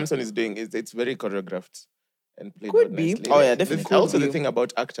think what Damson is doing is it's very choreographed. and played Could out be. nicely. Oh, yeah, definitely. Also, Could the be. thing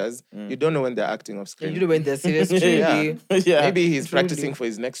about actors, you don't know when they're acting off screen. You know when they're serious. Truly. Yeah. Yeah. Maybe he's Truly. practicing for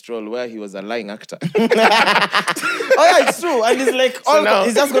his next role where he was a lying actor. Oh yeah, it's true. And he's like, now-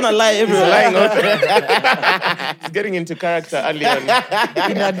 he's just gonna lie everywhere. lying He's getting into character early on.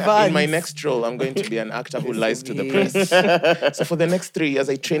 In advance. In my next role, I'm going to be an actor who lies to the press. So for the next 3 years,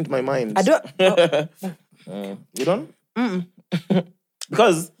 I trained my mind. I don't. You don't?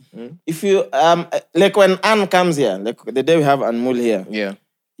 Because if you like when Anne comes here, like the day we have Anmul here, Yeah.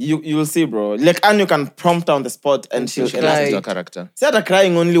 you will see, bro. Like Anne, you can prompt on the spot and she'll She cry. lies to a character. instead of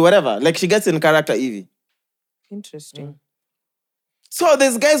crying only, whatever. Like she gets in character, Evie. Interesting. So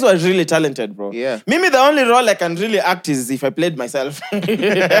there's guys who are really talented, bro. Yeah. Mimi, the only role I can really act is if I played myself.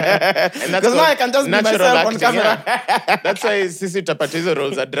 Because now I can just be natural myself on acting, camera. yeah. That's why sisi utapata hizo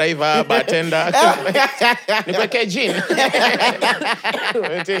roles a driver, bartender. Nikweke gin.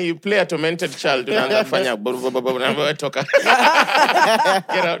 You play a tormented child. Unaanza kufanya unaambiwa toka.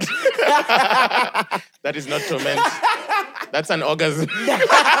 Get out. That is not torment. That's an orgasm.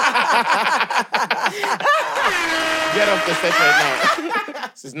 Get off the set right now.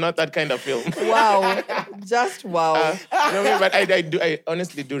 This is not that kind of film. Wow. Just wow. No, but I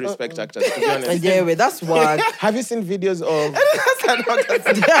honestly do respect actors, to be honest. Yeah, wait, that's work. Have you seen videos of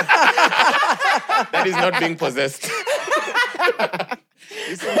that is not being possessed?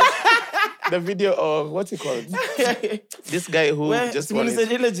 You see the video of what's it called? This guy who just won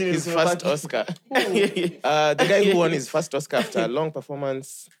his first Oscar. The guy who won his first Oscar after a long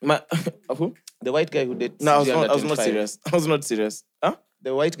performance. Who? The white guy who did. No, I was not serious. I was not serious. Huh?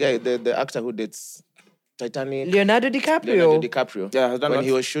 The white guy, the actor who did Titanic. Leonardo DiCaprio. Yeah, when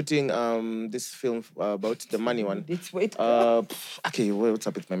he was shooting this film about the money one. Okay, what's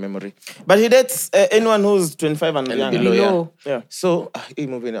up with my memory? But he dates anyone who's 25 and younger. Below, Yeah. So,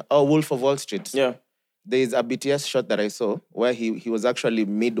 moving on. Wolf of Wall Street. Yeah. There is a BTS shot that I saw where he was actually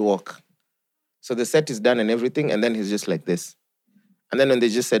mid-walk. So the set is done and everything, and then he's just like this. And then when they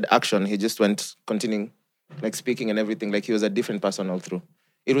just said action, he just went continuing, like speaking and everything, like he was a different person all through.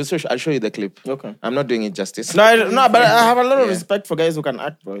 It was I'll show you the clip. Okay. I'm not doing it justice. No, but I have a lot of respect for guys who can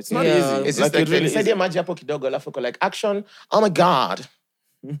act, bro. It's not easy. It's just like really said maji hapo kidogo alafu like action. Oh my god.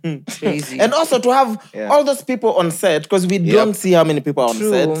 Crazy. And also to have all those people on set, because we don't see how many people are on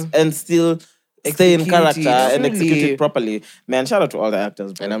set and still stay in character and execute it properly. Man, shout out to all the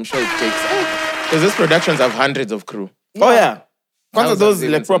actors, bro. And I'm sure it takes because those productions have hundreds of crew. Oh yeah. Once of those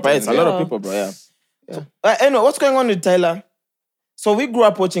even like proper, it's a lot of people, bro. Yeah. So, anyway, what's going on with Tyler? So we grew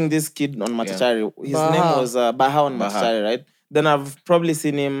up watching this kid on Machachari. His name was Baha on Machachari, right? Then I've probably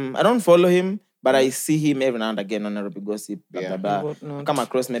seen him. I don't follow him, but I see him every now and again on Nairobi Gossip. Blah, blah, blah. Come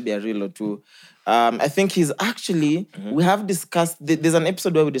across maybe a reel or two. I think he's actually, we have discussed, there's an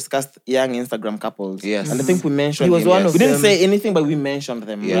episode where we discussed young Instagram couples. Yes. And I think we mentioned He was one of We didn't them. say anything, but we mentioned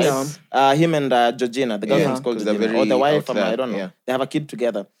them. Yes. Right? Him and Georgina, the girlfriend's called they're Georgina. very Or the wife, out there. I don't know. Yeah. They have a kid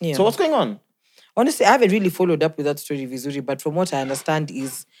together. Yeah. So what's going on? Honestly, I haven't really followed up with that story, Vizuri, but from what I understand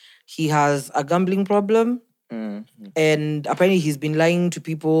is he has a gambling problem. And apparently he's been lying to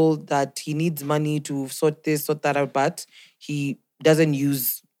people that he needs money to sort this, sort that out, but he doesn't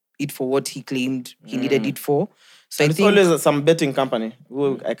use it for what he claimed he needed it for. So It's always some betting company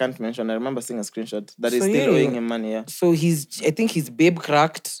who I can't mention. I remember seeing a screenshot that is still owing him money, yeah. So I think his babe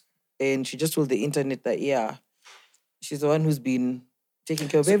cracked and she just told the internet that, she's the one who's been taking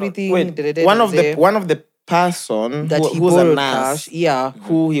care of everything. Wait, one of the person that who he was a borrowed nurse, cash,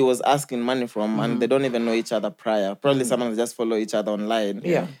 who he was asking money from, and they don't even know each other prior. Probably someone that just follow each other online.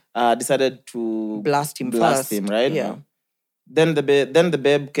 Decided to blast him first. Right? Yeah. Then the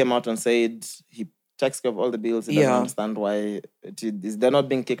babe came out and said he takes care of all the bills. He doesn't understand why they're not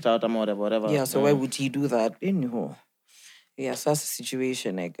being kicked out or whatever. Yeah. So why would he do that? Anyhow. Yeah. So that's the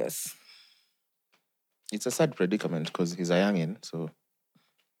situation, I guess. It's a sad predicament because he's a youngin, so.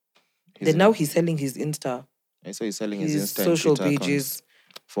 Then now he's selling his Insta. I saw he's selling his Insta and social Twitter pages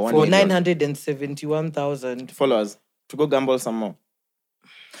for for 971,000 followers to go gamble some more.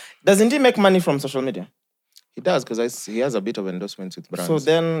 Doesn't he make money from social media? He does because he has a bit of endorsements with brands. So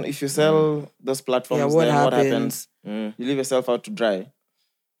then, if you sell those platforms, what then happens? what happens? You leave yourself out to dry.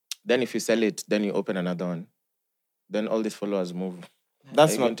 Then if you sell it, then you open another one. Then all these followers move.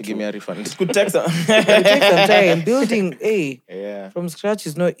 That's not not to give me a refund. It could take some. It takes some time. Building Yeah. from scratch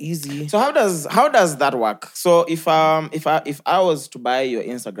is not easy. So how does that work? So if I was to buy your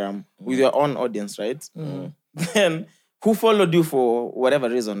Instagram with your own audience, right? Then who followed you for whatever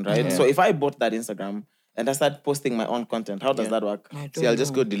reason, right? So if I bought that Instagram and I start posting my own content, how does that work? See, I'll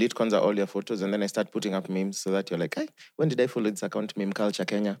just go delete all your photos and then I start putting up memes so that you're like, hey, when did I follow this account, Meme Culture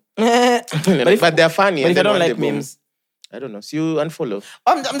Kenya? but they're funny. But and if I then don't one day, like boom. memes. I don't know. So you unfollow.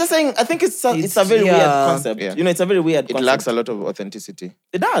 I'm just saying, I think it's a very weird concept. Yeah. You know, it's a very weird It concept. lacks a lot of authenticity.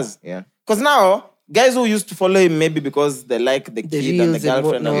 It does. Yeah. Because now, guys who used to follow him maybe because they like the kid and the reels and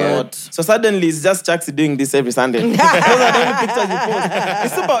girlfriend and whatnot. what. So suddenly it's just Chaxi doing this every Sunday. Those are the only pictures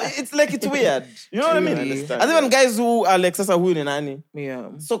you post. It's like it's weird. You know what I mean? I understand, And even guys who are like Sasa Hu Nani. Yeah.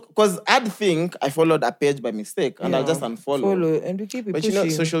 So, because I'd think I followed a page by mistake and I'll just unfollow. Follow and we keep it But pushing. you know,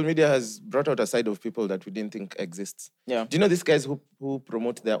 social media has brought out a side of people that we didn't think exists. Yeah. Do you know these guys who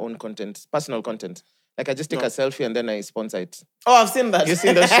promote their own content, personal content? Like I just take a selfie and then I sponsor it. Oh, I've seen that. You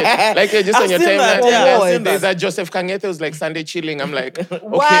seen that shit? Like you're just I've on your seen that, timeline. yeah, I've seen There's that. that Joseph Kangete who's like Sunday chilling. I'm like, okay.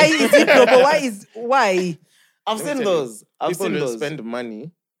 Why is it no? But why? I've Let me seen tell you, those. I've people seen will those. spend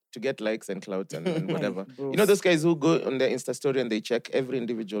money to get likes and clout and whatever. You know those guys who go on their Insta story and they check every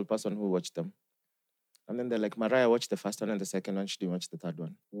individual person who watched them. And then they're like, Mariah watched the first one and the second one. She didn't watch the third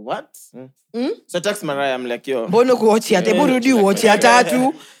one. What? So I text Mariah, I'm like, yo. Bono kuochi ate burudi uochi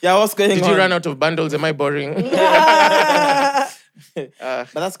atatu. Yeah, what's going Did on? you run out of bundles? Am I boring? But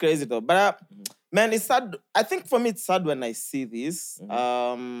that's crazy though. But man, it's sad. I think for me, it's sad when I see this.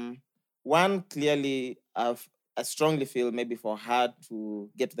 One, clearly, I strongly feel maybe for her to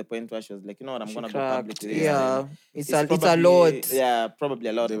get to the point where she was like, you know what, I'm going to go public with this. Yeah, it's a probably- lot. Yeah, probably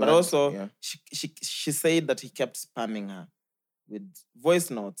a lot. They But were- also, yeah. she said that he kept spamming her with voice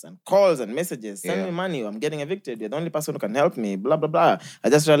notes and calls and messages. Send Yeah. me money. I'm getting evicted. You're the only person who can help me. Blah, blah, blah. I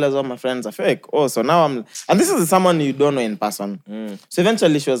just realized all my friends are fake. Oh, so now I'm... And this is someone you don't know in person. So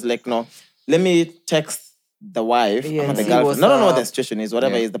eventually she was like, no, let me text the wife, Yeah, or and the see girlfriend. what's No, what up. the situation is,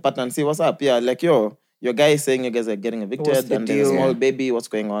 whatever Yeah. is the partner, and see what's up. Yeah, like, yo, your guy is saying you guys are getting What's evicted the and there's a deal? small baby. What's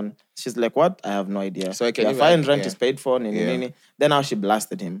going on? She's like, what? I have no idea. So I can yeah, even- fine, rent yeah. is paid for. Nini, Yeah. nini. Then now she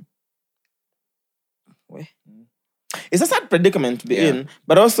blasted him. Weh. It's a sad predicament to be Yeah. in,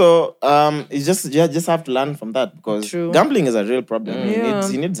 but also you just have to learn from that because True. gambling is a real problem. Yeah.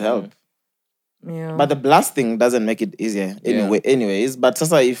 He needs help. Yeah. But the blasting doesn't make it easier anyways. But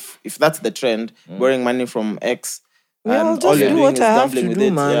Sasa, if that's the trend, borrowing money from X Yeah, I'll and all just you're do doing what is I have gambling to with do,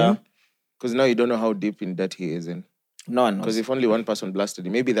 it, man. yeah. Because now you don't know how deep in debt he is in. No one Because knows. if only one person blasted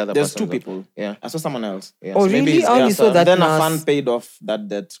him, maybe the other There's person. two people. Yeah. I saw someone else. Yeah. Oh, so maybe really? he's- I only saw that Then a nas. fan paid off that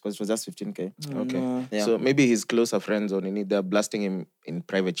debt because it was just 15K. Okay. Yeah. So maybe his closer friends or they're blasting him in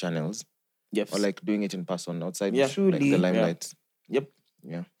private channels Yes. or like doing it in person outside Yeah. like Truly. the limelight. Yep.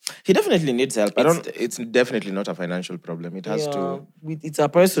 Yeah. He definitely needs help. It's definitely not a financial problem. It has to. It's a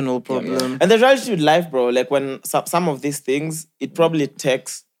personal problem. And the reality with life, bro, like when some of these things, it probably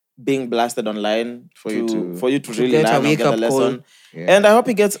takes being blasted online for you to really get a learn and get wake-up the lesson. call. Yeah. And I hope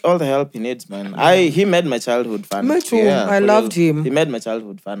he gets all the help he needs, man. He made my childhood fun. Me too. Yeah, I For loved real. him. He made my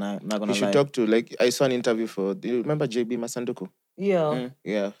childhood fun. I'm not gonna You should lie. talk to, like, I saw an interview do you remember JB Masanduku? Yeah.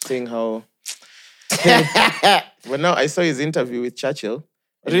 Yeah, saying how. Well, now I saw his interview with Churchill.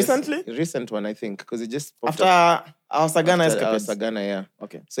 Recently? Recent one, I think, because it just popped After up our Sagana after our escapades. Sagana, yeah.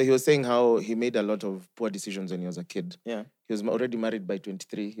 Okay. So he was saying how he made a lot of poor decisions when he was a kid. Yeah. He was already married by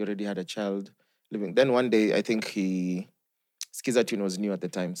 23. He already had a child living. Then one day, I think Skizatune was new at the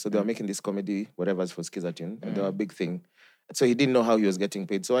time. So they were making this comedy, whatever's for Skizatune, and they were a big thing. So he didn't know how he was getting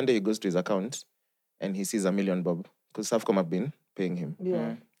paid. So one day he goes to his account and he sees $1 million bob because Safcom have been paying him.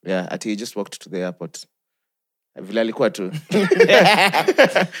 Yeah. Yeah, he just walked to the airport. Vile alikuwa tu.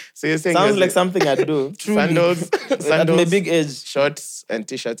 So you're saying Sounds like something I'd do. sandals, At my big age. shorts and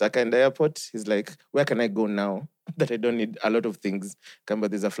t-shirts. Aka in the airport. He's like, where can I go now that I don't need a lot of things? Kamba,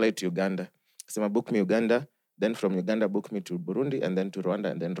 there's a flight to Uganda. So book me Uganda. Then from Uganda, book me to Burundi and then to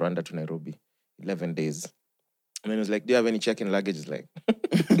Rwanda and then Rwanda to Nairobi. 11 days. And then he was like, do you have any check-in luggage? He's like,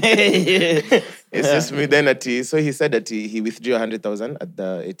 it's just me. Then so he said that he withdrew 100,000 at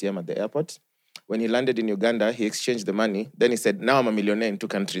the ATM at the airport. When he landed in Uganda, he exchanged the money. Then he said, now I'm a millionaire in 2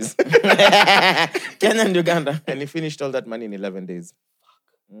 countries. Kenya and Uganda. And he finished all that money in 11 days.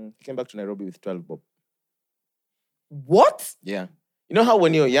 He came back to Nairobi with 12 bob. What? Yeah. You know how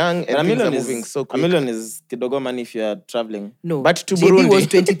when you're young But and things are moving so $1 quick? million is kidogo money if you're traveling. No. But to JB Burundi. was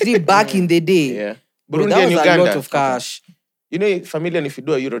 23 back in the day. Yeah. Bro, Burundi that and was Uganda. a lot of cash. You know, familiar if you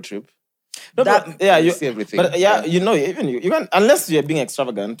do a Euro trip, No, That- but yeah, you see everything. But yeah, you know, even you can, unless you're being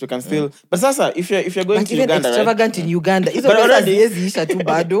extravagant, you can still. But Sasa, if you're going But to even Uganda, right? extravagant in Uganda. Hizo But pesa already- haziwezi tu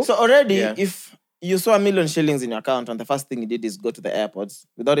bado. So already, Yeah. if you saw $1 million shillings in your account and the first thing you did is go to the airport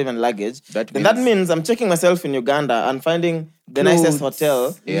without even luggage, That that means- means I'm checking myself in Uganda and finding the nicest Clothes.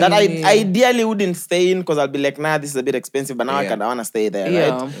 hotel Yeah. that I ideally wouldn't stay in because I'll be like, nah, this is a bit expensive, but now Yeah. I want to stay there,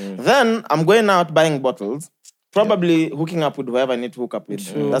 Yeah. right? Then I'm going out buying bottles. probably hooking up with whoever I need to hook up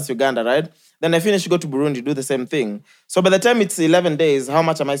with. That's Uganda, right? Then I finish, go to Burundi, do the same thing. So by the time it's 11 days, how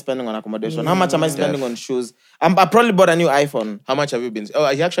much am I spending on accommodation? How much am I spending on shoes? I probably bought a new iPhone. How much have you been? Oh,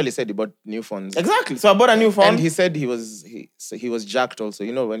 he actually said he bought new phones. Exactly. So I bought a new phone. And he said he was jacked also.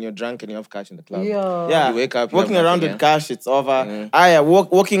 You know, when you're drunk and you have cash in the club. Yeah. You wake up. Walking around with cash, it's over.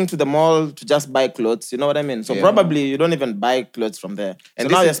 Walking to the mall to just buy clothes. You know what I mean? So probably you don't even buy clothes from there. And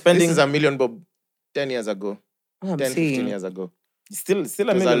so now you're spending... This is $1 million bob 10 years ago. 10, 15 years ago. Still $1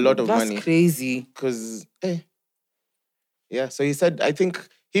 million. A lot of money. That's crazy. Because, yeah. So he said, I think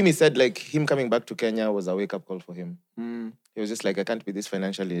he said like him coming back to Kenya was a wake-up call for him. He was just like, I can't be this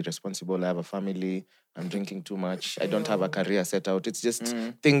financially responsible. I have a family. I'm drinking too much. I don't have a career set out. It's just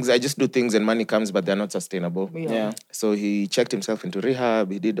things. I just do things and money comes, but they're not sustainable. Yeah. So he checked himself into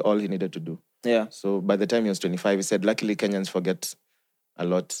rehab. He did all he needed to do. Yeah. So by the time he was 25, he said, luckily Kenyans forget a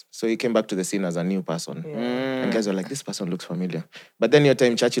lot. So he came back to the scene as a new person. And guys were like, this person looks familiar. But then your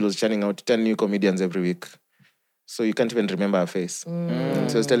time, Churchill was churning out 10 new comedians every week. So you can't even remember her face. So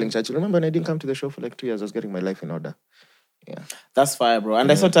I was telling Churchill, remember when I didn't come to the show for like 2 years, I was getting my life in order. Yeah. That's fire, bro.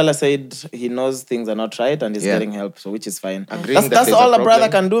 And I saw Tyler said he knows things are not right and he's getting help, so which is fine. That's all a brother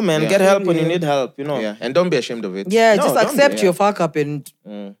can do, man. Get help when you need help, you know. Yeah, and don't be ashamed of it. Yeah, just accept your fuck up and...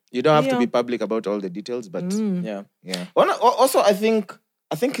 You don't have to be public about all the details, but... Yeah. Also, I think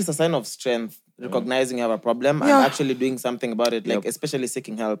it's a sign of strength, recognizing you have a problem and actually doing something about it, like especially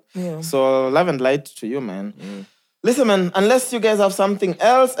seeking help. Yeah. So love and light to you, man. Listen, man, unless you guys have something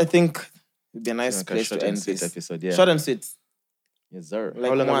else, I think it'd be a nice place to end this episode. Short and sweet. Yes, sir. Like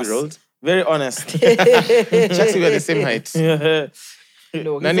how long have we rolled? Very honest. Just we are the same height.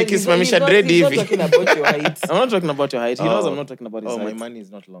 No, Nani he's kismamisha not dread talking about your height. I'm not talking about your height. He knows I'm not talking about his height. My money is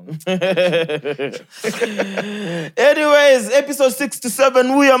not long. Anyways, episode 6 to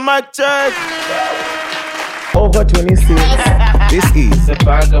 7, we are mic check. Over 26. This is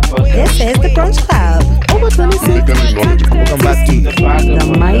This is the Brunch Club. Over 26. Welcome back to The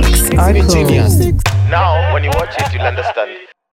mics are closed. Now, when you watch it, you'll understand.